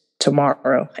this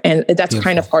tomorrow. And that's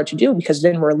kind of hard to do, because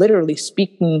then we're literally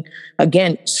speaking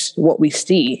against what we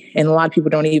see. And a lot of people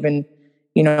don't even,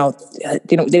 you know,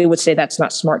 they would say that's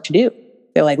not smart to do.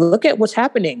 They're like, look at what's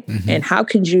happening. And how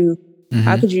could you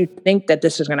think that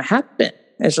this is going to happen?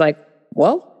 It's like,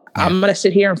 well, I'm going to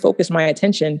sit here and focus my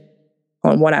attention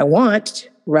on what I want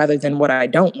rather than what I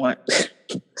don't want.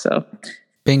 So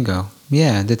bingo.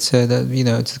 Yeah, that's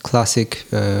it's a classic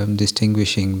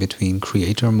distinguishing between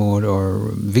creator mode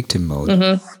or victim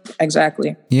mode.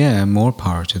 Exactly. Yeah, more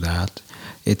power to that.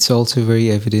 It's also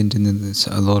very evident in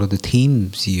a lot of the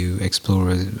themes you explore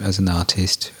as an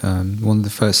artist. One of the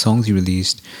first songs you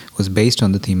released was based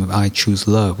on the theme of I Choose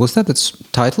Love. Was that the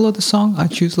title of the song, I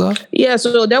Choose Love? Yeah,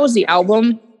 so that was the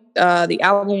album. The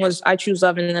album was I Choose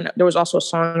Love, and then there was also a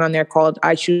song on there called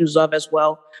I Choose Love as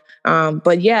well.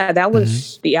 But yeah, that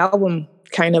was the album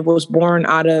kind of was born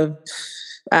out of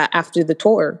after the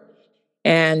tour.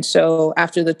 And so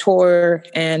after the tour,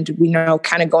 and we know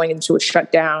kind of going into a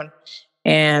shutdown,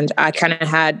 and I kind of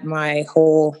had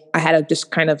this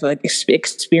kind of like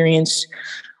experience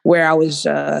where I was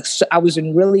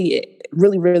in really,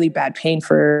 really, really bad pain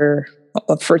for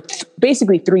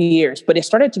basically 3 years, but it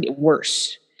started to get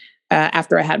worse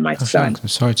after I had my son. I'm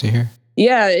sorry to hear.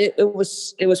 Yeah, it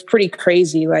was pretty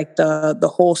crazy. Like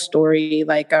the whole story.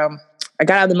 Like I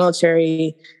got out of the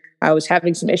military. I was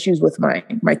having some issues with my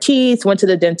teeth. Went to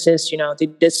the dentist. You know, they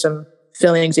did some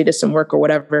fillings. They did some work or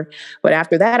whatever. But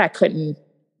after that, I couldn't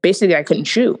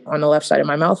chew on the left side of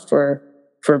my mouth for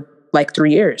like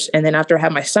 3 years. And then after I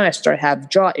had my son, I started to have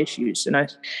jaw issues. And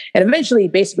eventually,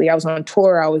 basically, I was on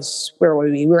tour. Where were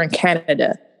we? We were in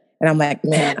Canada. And I'm like,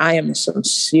 man, I am in some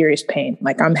serious pain.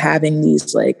 Like I'm having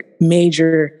these like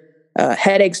major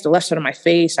headaches, the left side of my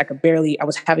face. I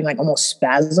was having like almost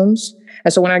spasms.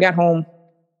 And so when I got home,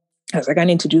 I was like, I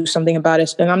need to do something about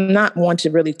it. And I'm not one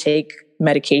to really take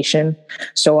medication.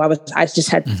 So I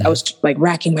was like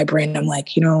racking my brain. I'm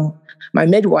like, you know, my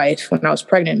midwife, when I was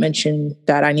pregnant, mentioned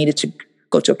that I needed to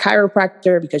go to a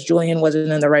chiropractor because Julian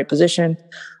wasn't in the right position.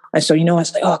 And so, you know, I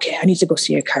was like, oh, okay, I need to go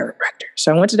see a chiropractor.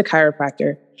 So I went to the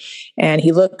chiropractor, and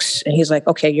he looks and he's like,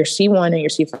 okay, your C1 and your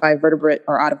C5 vertebrae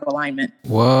are out of alignment.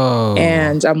 Whoa.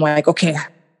 And I'm like, okay,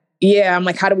 yeah. I'm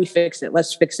like, how do we fix it?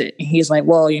 Let's fix it. And he's like,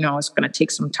 well, you know, it's going to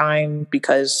take some time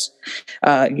because,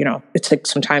 you know, it took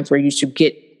some time for you to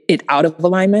get it out of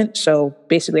alignment. So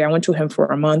basically I went to him for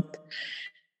a month,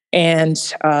 and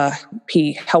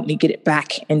he helped me get it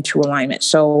back into alignment.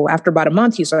 So after about a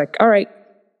month, he's like, all right,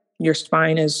 your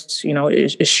spine is,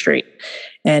 is straight.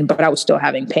 But I was still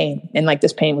having pain. And like,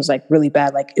 this pain was like really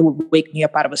bad. Like it would wake me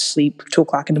up out of a sleep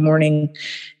 2:00 in the morning.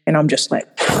 And I'm just like,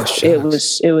 it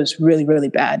was really, really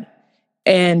bad.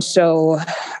 And so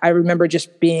I remember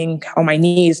just being on my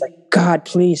knees, like, God,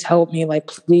 please help me. Like,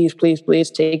 please, please, please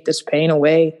take this pain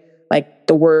away. Like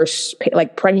the worst,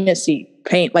 like pregnancy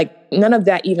pain, like none of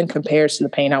that even compares to the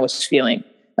pain I was feeling,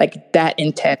 like that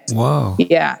intense. Whoa.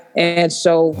 Yeah. And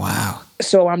so, wow.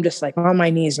 So I'm just like on my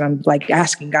knees and I'm like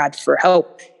asking God for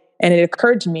help. And it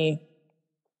occurred to me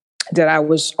that I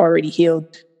was already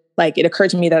healed. Like it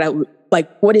occurred to me that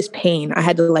what is pain? I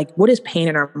had to what is pain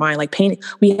in our mind? Like pain,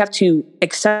 we have to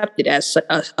accept it as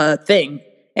a thing.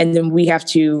 And then we have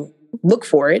to look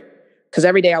for it, because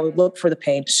every day I would look for the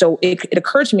pain. So it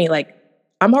occurred to me, like,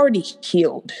 I'm already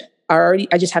healed.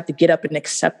 I just have to get up and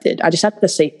accept it. I just have to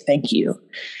say thank you.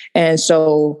 And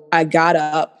so I got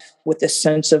up with this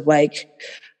sense of like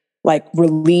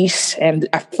release. And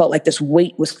I felt like this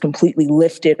weight was completely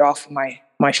lifted off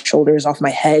my shoulders, off my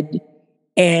head.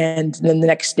 And then the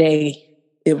next day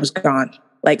it was gone.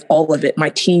 Like all of it, my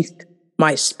teeth,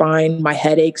 my spine, my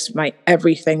headaches, my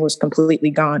everything was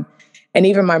completely gone. And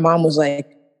even my mom was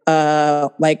like, are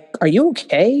you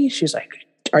okay? She's like,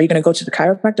 are you going to go to the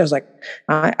chiropractor? I was like,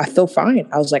 I feel fine.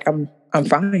 I was like, I'm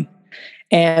fine.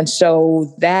 And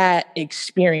so that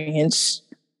experience,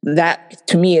 that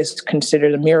to me is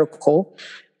considered a miracle.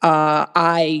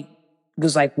 I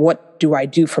was like, what do I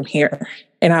do from here?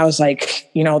 And I was like,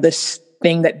 this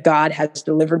thing that God has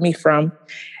delivered me from.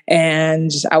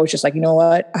 And I was just like, you know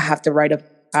what? I have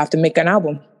to make an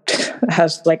album. I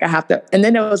was like, I have to. And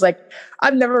then it was like,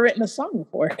 I've never written a song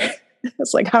before.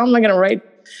 It's like, how am I going to write?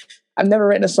 I've never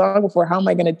written a song before. How am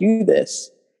I going to do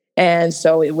this? And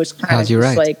so it was kind of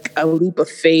just like a leap of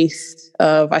faith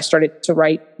I started to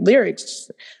write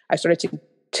lyrics. I started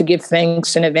to give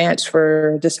thanks in advance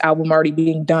for this album already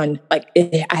being done. Like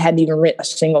I hadn't even written a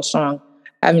single song.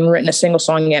 I haven't written a single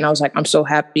song yet. And I was like, I'm so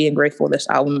happy and grateful this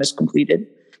album is completed.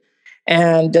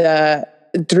 And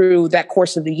through that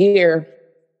course of the year,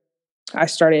 I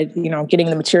started, getting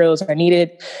the materials I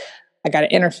needed. I got an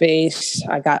interface,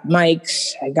 I got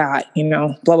mics, I got,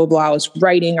 blah, blah, blah. I was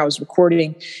writing, I was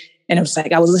recording. And it was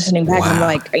like, I was listening back and I'm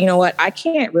like, you know what? I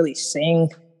can't really sing.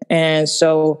 And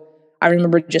so I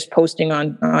remember just posting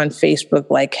on Facebook,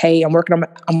 like, hey, I'm working on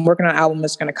an album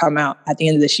that's going to come out at the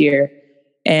end of this year.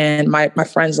 And my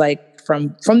friend's like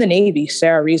from the Navy,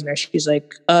 Sarah Reasoner, she's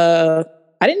like, I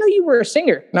didn't know you were a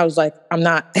singer. And I was like, I'm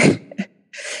not.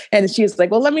 And she was like,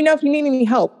 well, let me know if you need any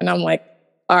help. And I'm like,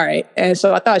 all right. And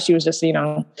so I thought she was just,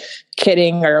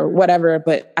 kidding or whatever.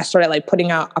 But I started I put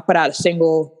out a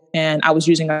single and I was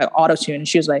using an auto-tune. And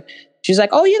she's like,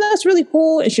 oh yeah, that's really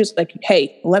cool. And she was like,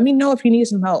 hey, let me know if you need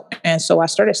some help. And so I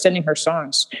started sending her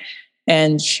songs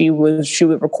and she would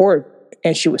record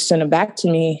and she would send them back to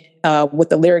me with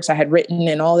the lyrics I had written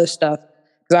and all this stuff.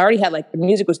 Because I already had the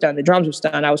music was done, the drums was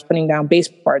done. I was putting down bass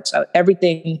parts,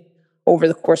 everything. Over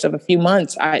the course of a few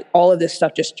months, all of this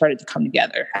stuff just started to come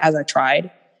together as I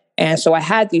tried. And so I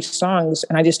had these songs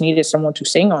and I just needed someone to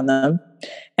sing on them.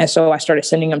 And so I started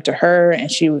sending them to her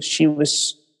and she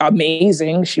was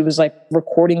amazing. She was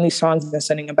recording these songs and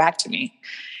sending them back to me.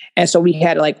 And so we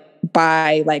had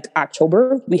by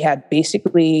October, we had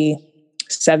basically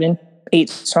 7-8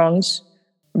 songs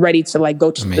ready to go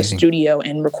to the studio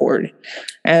and record.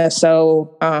 And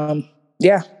so,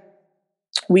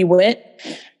 we went.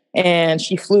 And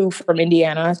she flew from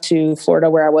Indiana to Florida,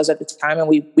 where I was at the time, and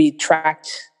we tracked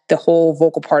the whole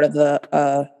vocal part of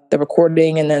the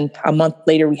recording. And then a month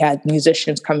later, we had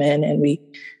musicians come in, and we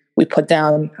put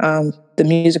down the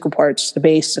musical parts, the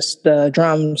bass, the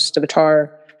drums, the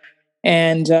guitar,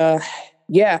 and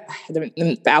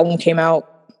the album came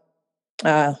out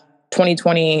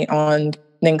 2020 on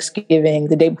Thanksgiving,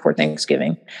 the day before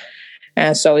Thanksgiving,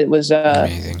 and so it was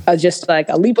just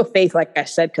a leap of faith, like I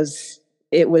said, because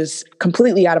it was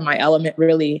completely out of my element,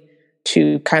 really,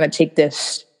 to kind of take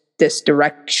this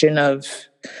direction of,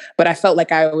 but I felt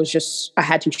like I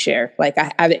had to share.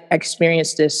 I've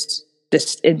experienced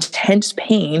this intense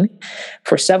pain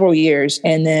for several years,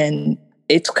 and then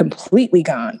it's completely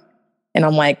gone. And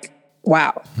I'm like,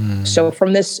 wow. So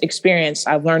from this experience,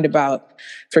 I've learned about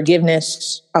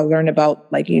forgiveness. I learned about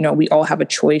we all have a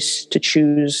choice to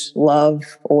choose love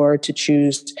or to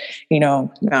choose,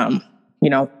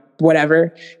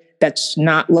 whatever that's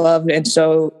not love. And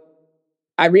so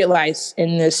I realized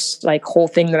in this whole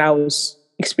thing that I was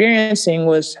experiencing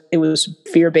it was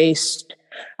fear-based.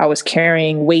 I was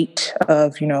carrying weight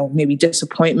of, maybe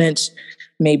disappointment,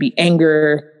 maybe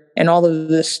anger, and all of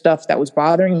this stuff that was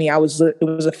bothering me. It was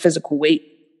a physical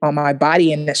weight. on my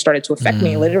body, and it started to affect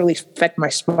me, literally affect my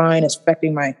spine, it's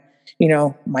affecting my,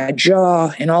 my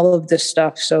jaw and all of this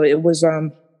stuff. So it was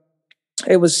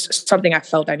something I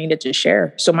felt I needed to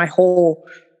share. So my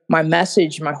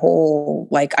message, my whole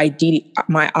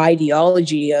my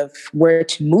ideology of where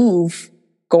to move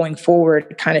going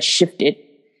forward kind of shifted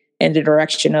in the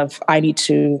direction of I need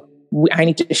to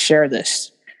share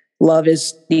this. Love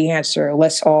is the answer.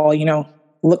 Let's all,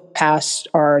 look past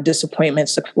our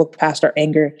disappointments, look past our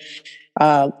anger,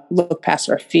 look past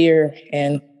our fear,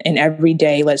 and every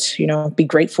day let's, be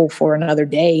grateful for another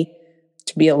day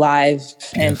to be alive.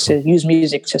 Beautiful. And to use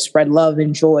music to spread love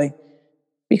and joy.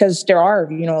 Because there are,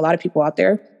 a lot of people out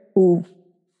there who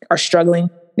are struggling.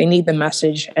 They need the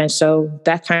message. And so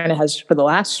that kind of has, for the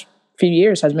last few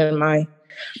years, has been my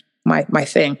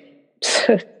thing.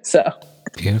 So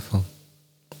beautiful.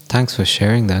 Thanks for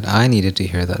sharing that. I needed to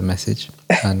hear that message.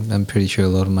 And I'm pretty sure a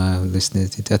lot of my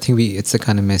listeners did. I think it's the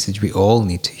kind of message we all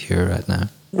need to hear right now.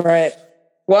 Right.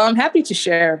 Well, I'm happy to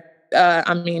share.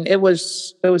 It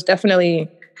was definitely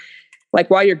like,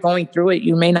 while you're going through it,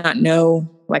 you may not know,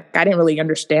 like, I didn't really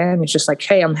understand. It's just like,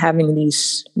 hey, I'm having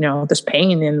these, this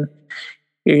pain, and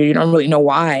you don't really know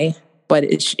why, but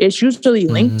it's usually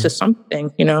linked to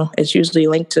something, it's usually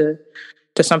linked to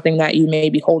something that you may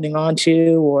be holding on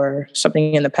to, or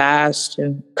something in the past.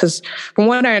 And because from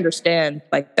what I understand,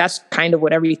 like, that's kind of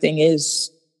what everything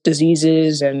is,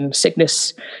 diseases and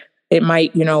sickness. It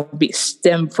might, be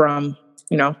stem from,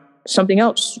 something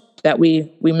else that we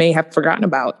may have forgotten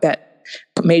about, that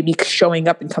may be showing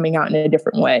up and coming out in a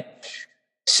different way.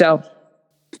 So.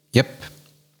 Yep.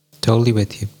 Totally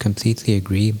with you. Completely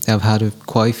agree. I've had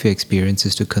quite a few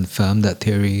experiences to confirm that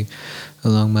theory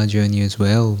along my journey as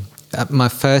well. My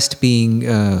first being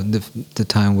the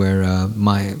time where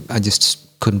I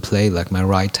just couldn't play. Like, my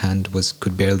right hand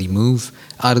could barely move.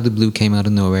 Out of the blue, came out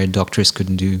of nowhere. Doctors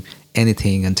couldn't do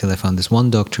anything until I found this one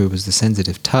doctor who was the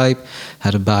sensitive type,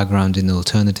 had a background in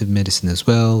alternative medicine as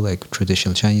well, like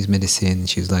traditional Chinese medicine.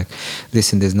 She was like,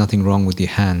 listen, there's nothing wrong with your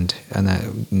hand. And I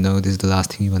know this is the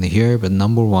last thing you want to hear, but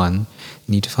number one,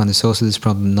 you need to find the source of this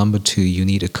problem. Number two, you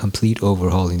need a complete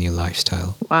overhaul in your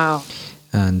lifestyle. Wow.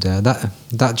 And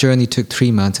that journey took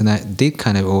 3 months, and I did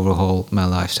kind of overhaul my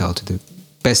lifestyle to the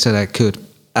best that I could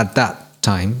at that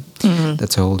time. Mm-hmm.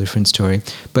 That's a whole different story.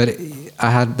 But I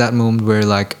had that moment where,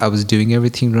 like, I was doing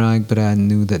everything right, but I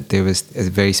knew that there was a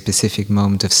very specific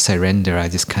moment of surrender I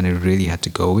just kind of really had to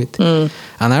go with. And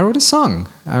I wrote a song.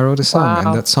 Wow.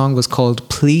 And that song was called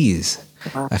Please.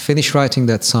 Wow. I finished writing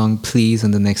that song, Please,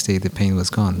 and the next day the pain was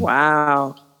gone.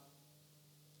 Wow.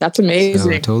 That's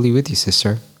amazing. So, totally with you,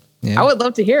 sister. Yeah. I would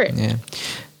love to hear it.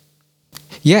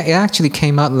 Yeah, it actually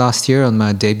came out last year on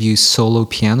my debut solo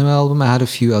piano album. I had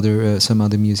some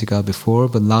other music out before,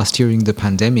 but last year during the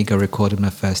pandemic, I recorded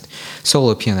my first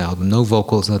solo piano album. No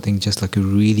vocals, nothing, just like a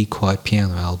really quiet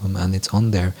piano album, and it's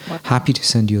on there. Wow. Happy to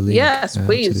send you a link. Yes,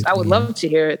 please. I would love to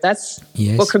hear it.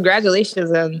 Well,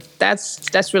 congratulations, and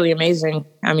that's really amazing.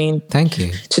 I mean, thank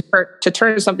you. To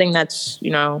turn something that's,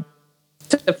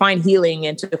 to find healing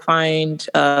and to find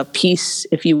peace,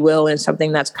 if you will, in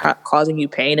something that's causing you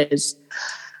pain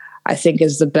I think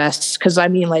is the best. Because I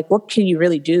mean, like, what can you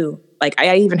really do? Like,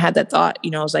 I even had that thought,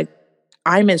 I was like,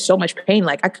 I'm in so much pain.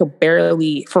 Like, I could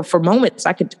barely, for moments,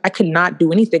 I could not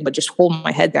do anything but just hold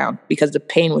my head down because the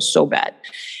pain was so bad.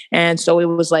 And so it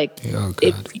was like,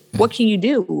 what can you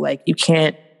do? Like,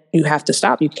 you have to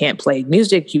stop. You can't play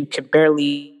music. You can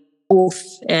barely both,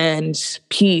 and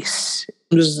peace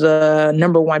was the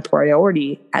number one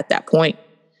priority at that point.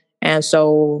 And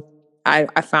so I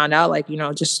found out, like,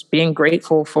 just being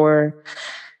grateful for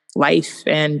life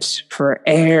and for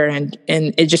air, and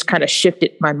it just kind of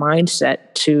shifted my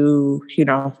mindset to,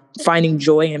 finding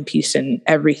joy and peace in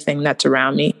everything that's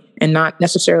around me, and not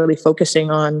necessarily focusing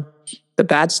on the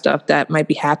bad stuff that might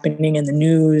be happening in the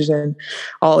news and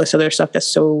all this other stuff that's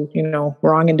so,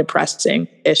 wrong and depressing.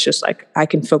 It's just like, I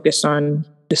can focus on,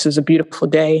 this is a beautiful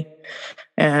day,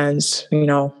 and,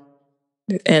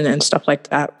 and stuff like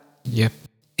that. Yep.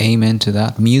 Amen to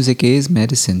that. Music is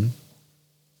medicine.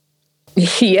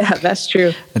 Yeah, that's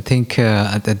true. I think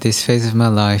at this phase of my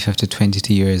life, after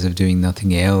 22 years of doing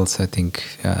nothing else, I think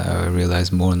I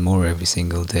realize more and more every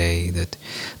single day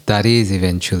that is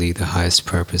eventually the highest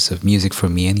purpose of music for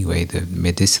me anyway, the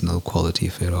medicinal quality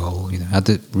of it all, at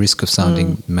the risk of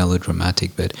sounding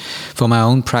melodramatic. But for my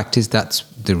own practice, that's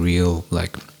the real,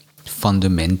 like,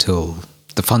 fundament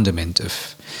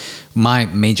of my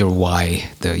major why.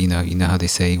 You know how they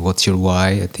say, what's your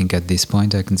why? I think at this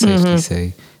point I can safely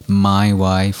say my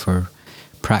why for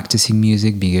practicing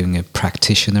music, being a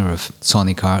practitioner of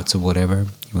sonic arts or whatever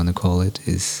you want to call it,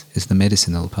 is the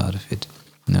medicinal part of it.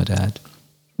 no doubt.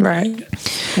 Right.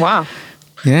 Wow.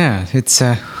 Yeah, it's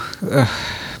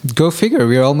go figure.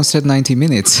 We're almost at 90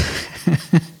 minutes.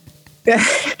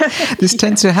 This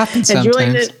tends to happen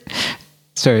sometimes.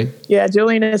 Sorry. Yeah,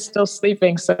 Julian is still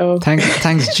sleeping. So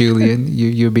thanks, Julian.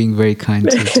 You're being very kind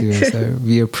to us.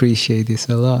 We appreciate this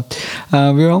a lot.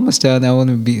 We're almost done.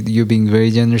 You're being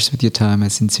very generous with your time. I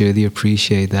sincerely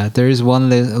appreciate that. There is one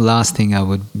last thing I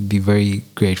would be very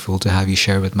grateful to have you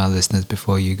share with my listeners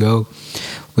before you go,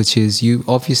 which is you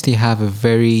obviously have a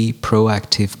very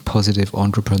proactive, positive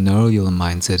entrepreneurial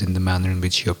mindset in the manner in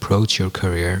which you approach your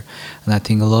career. And I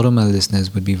think a lot of my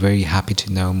listeners would be very happy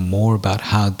to know more about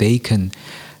how they can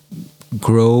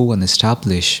grow and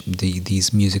establish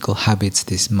these musical habits,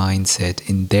 this mindset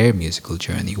in their musical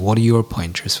journey. What are your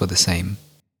pointers for the same?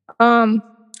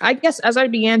 I guess as I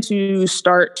began to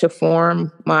start to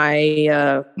form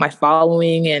my my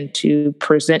following and to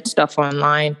present stuff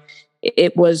online,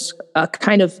 it was a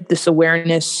kind of this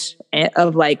awareness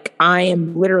of like, I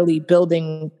am literally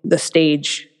building the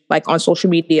stage, like on social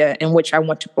media, in which I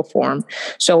want to perform.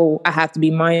 So I have to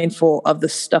be mindful of the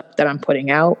stuff that I'm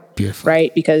putting out. Beautiful.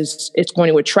 Right? Because it's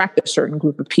going to attract a certain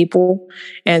group of people.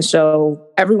 And so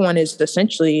everyone is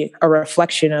essentially a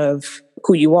reflection of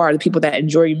who you are. The people that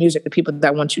enjoy your music, the people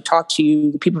that want to talk to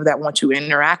you, the people that want to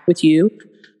interact with you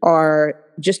are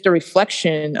just a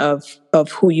reflection of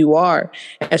who you are.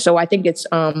 And so I think it's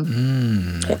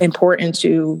important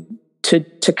to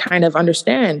kind of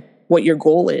understand what your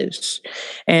goal is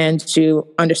and to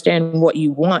understand what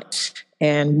you want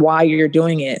and why you're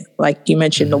doing it. Like you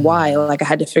mentioned the why, like I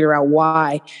had to figure out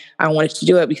why I wanted to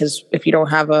do it, because if you don't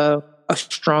have a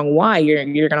strong why, you're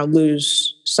going to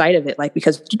lose sight of it. Like,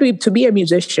 because to be a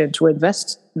musician, to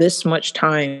invest this much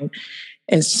time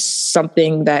in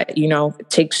something that, you know,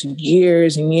 takes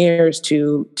years and years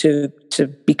to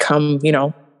become, you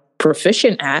know,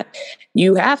 proficient at,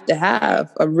 you have to have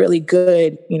a really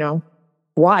good, you know,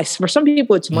 why. For some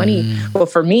people it's money,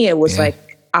 but for me it was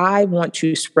like, I want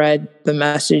to spread the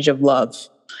message of love.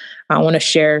 I want to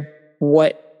share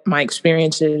what my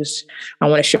experience is. I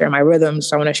want to share my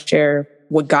rhythms. I want to share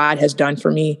what God has done for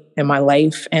me in my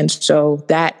life. And so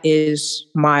that is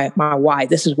my why.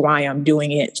 This is why I'm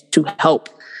doing it, to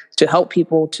help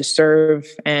people, to serve,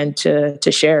 and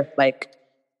to share. Like,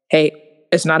 hey,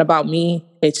 it's not about me.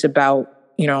 It's about,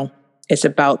 you know, it's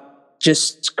about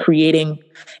just creating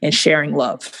and sharing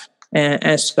love.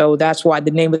 And so that's why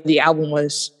the name of the album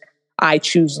was I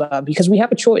Choose Love, because we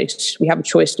have a choice. We have a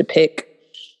choice to pick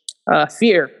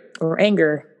fear or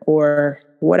anger or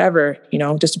whatever, you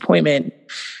know, disappointment.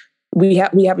 We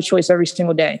have a choice every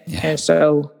single day. Yeah. And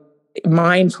so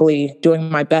mindfully doing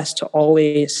my best to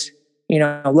always, you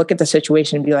know, look at the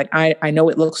situation and be like, I know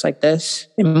it looks like this,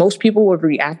 and most people would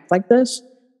react like this,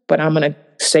 but I'm going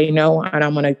to say no, and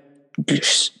I'm going to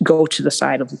just go to the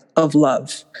side of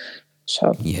love.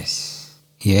 So yes.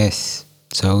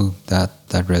 So that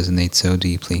resonates so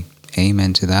deeply.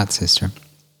 Amen to that, sister.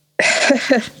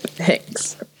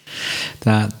 Thanks.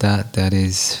 That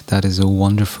is a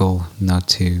wonderful note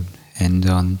to end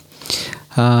on.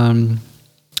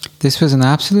 This was an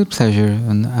absolute pleasure,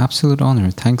 an absolute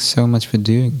honor. Thanks so much for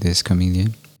doing this,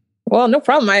 Chameleon. Well, no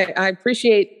problem. I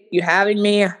appreciate you having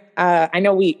me. I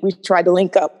know we tried to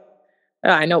link up.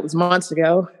 I know it was months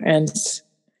ago, and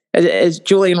as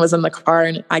Julian was in the car,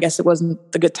 and I guess it wasn't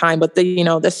a good time, but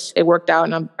it worked out,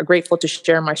 and I'm grateful to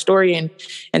share my story and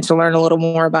to learn a little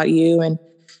more about you and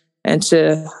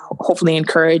to hopefully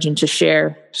encourage and to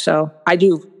share. So I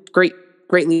do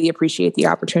greatly appreciate the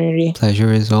opportunity.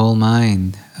 Pleasure is all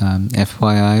mine.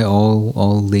 FYI,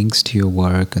 all links to your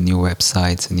work and your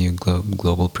websites and your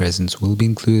global presence will be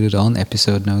included on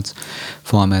episode notes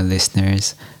for my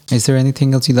listeners. Is there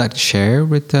anything else you'd like to share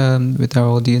with our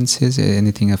audiences?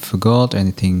 Anything I forgot?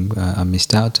 Anything I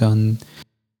missed out on?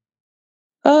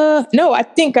 No, I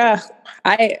think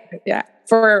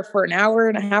for an hour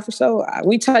and a half or so,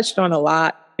 we touched on a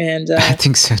lot. And I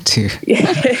think so too.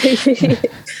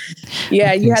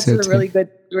 Yeah, you had some really good,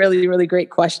 really great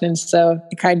questions. So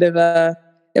it kind of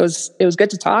it was good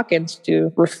to talk and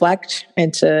to reflect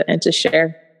and to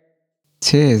share.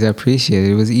 Cheers, I appreciate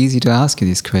it. It was easy to ask you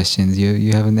these questions.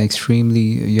 You have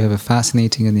a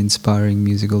fascinating and inspiring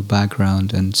musical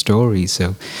background and story.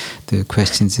 So the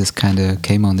questions just kind of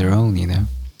came on their own, you know.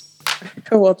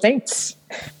 Well, thanks.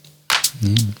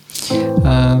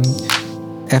 Yeah.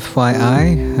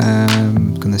 FYI,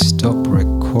 I'm going to stop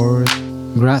record.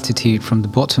 Gratitude from the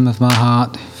bottom of my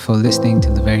heart for listening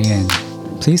till the very end.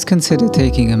 Please consider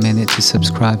taking a minute to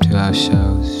subscribe to our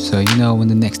show so you know when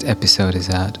the next episode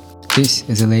is out. This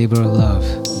is a labor of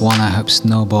love, one I hope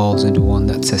snowballs into one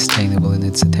that's sustainable in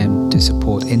its attempt to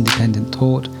support independent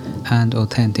thought and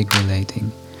authentic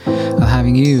relating. While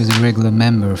having you as a regular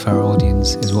member of our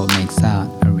audience is what makes that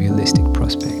a realistic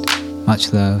prospect.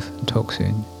 Much love, and talk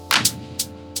soon.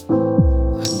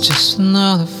 Just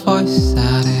another voice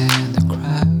out there.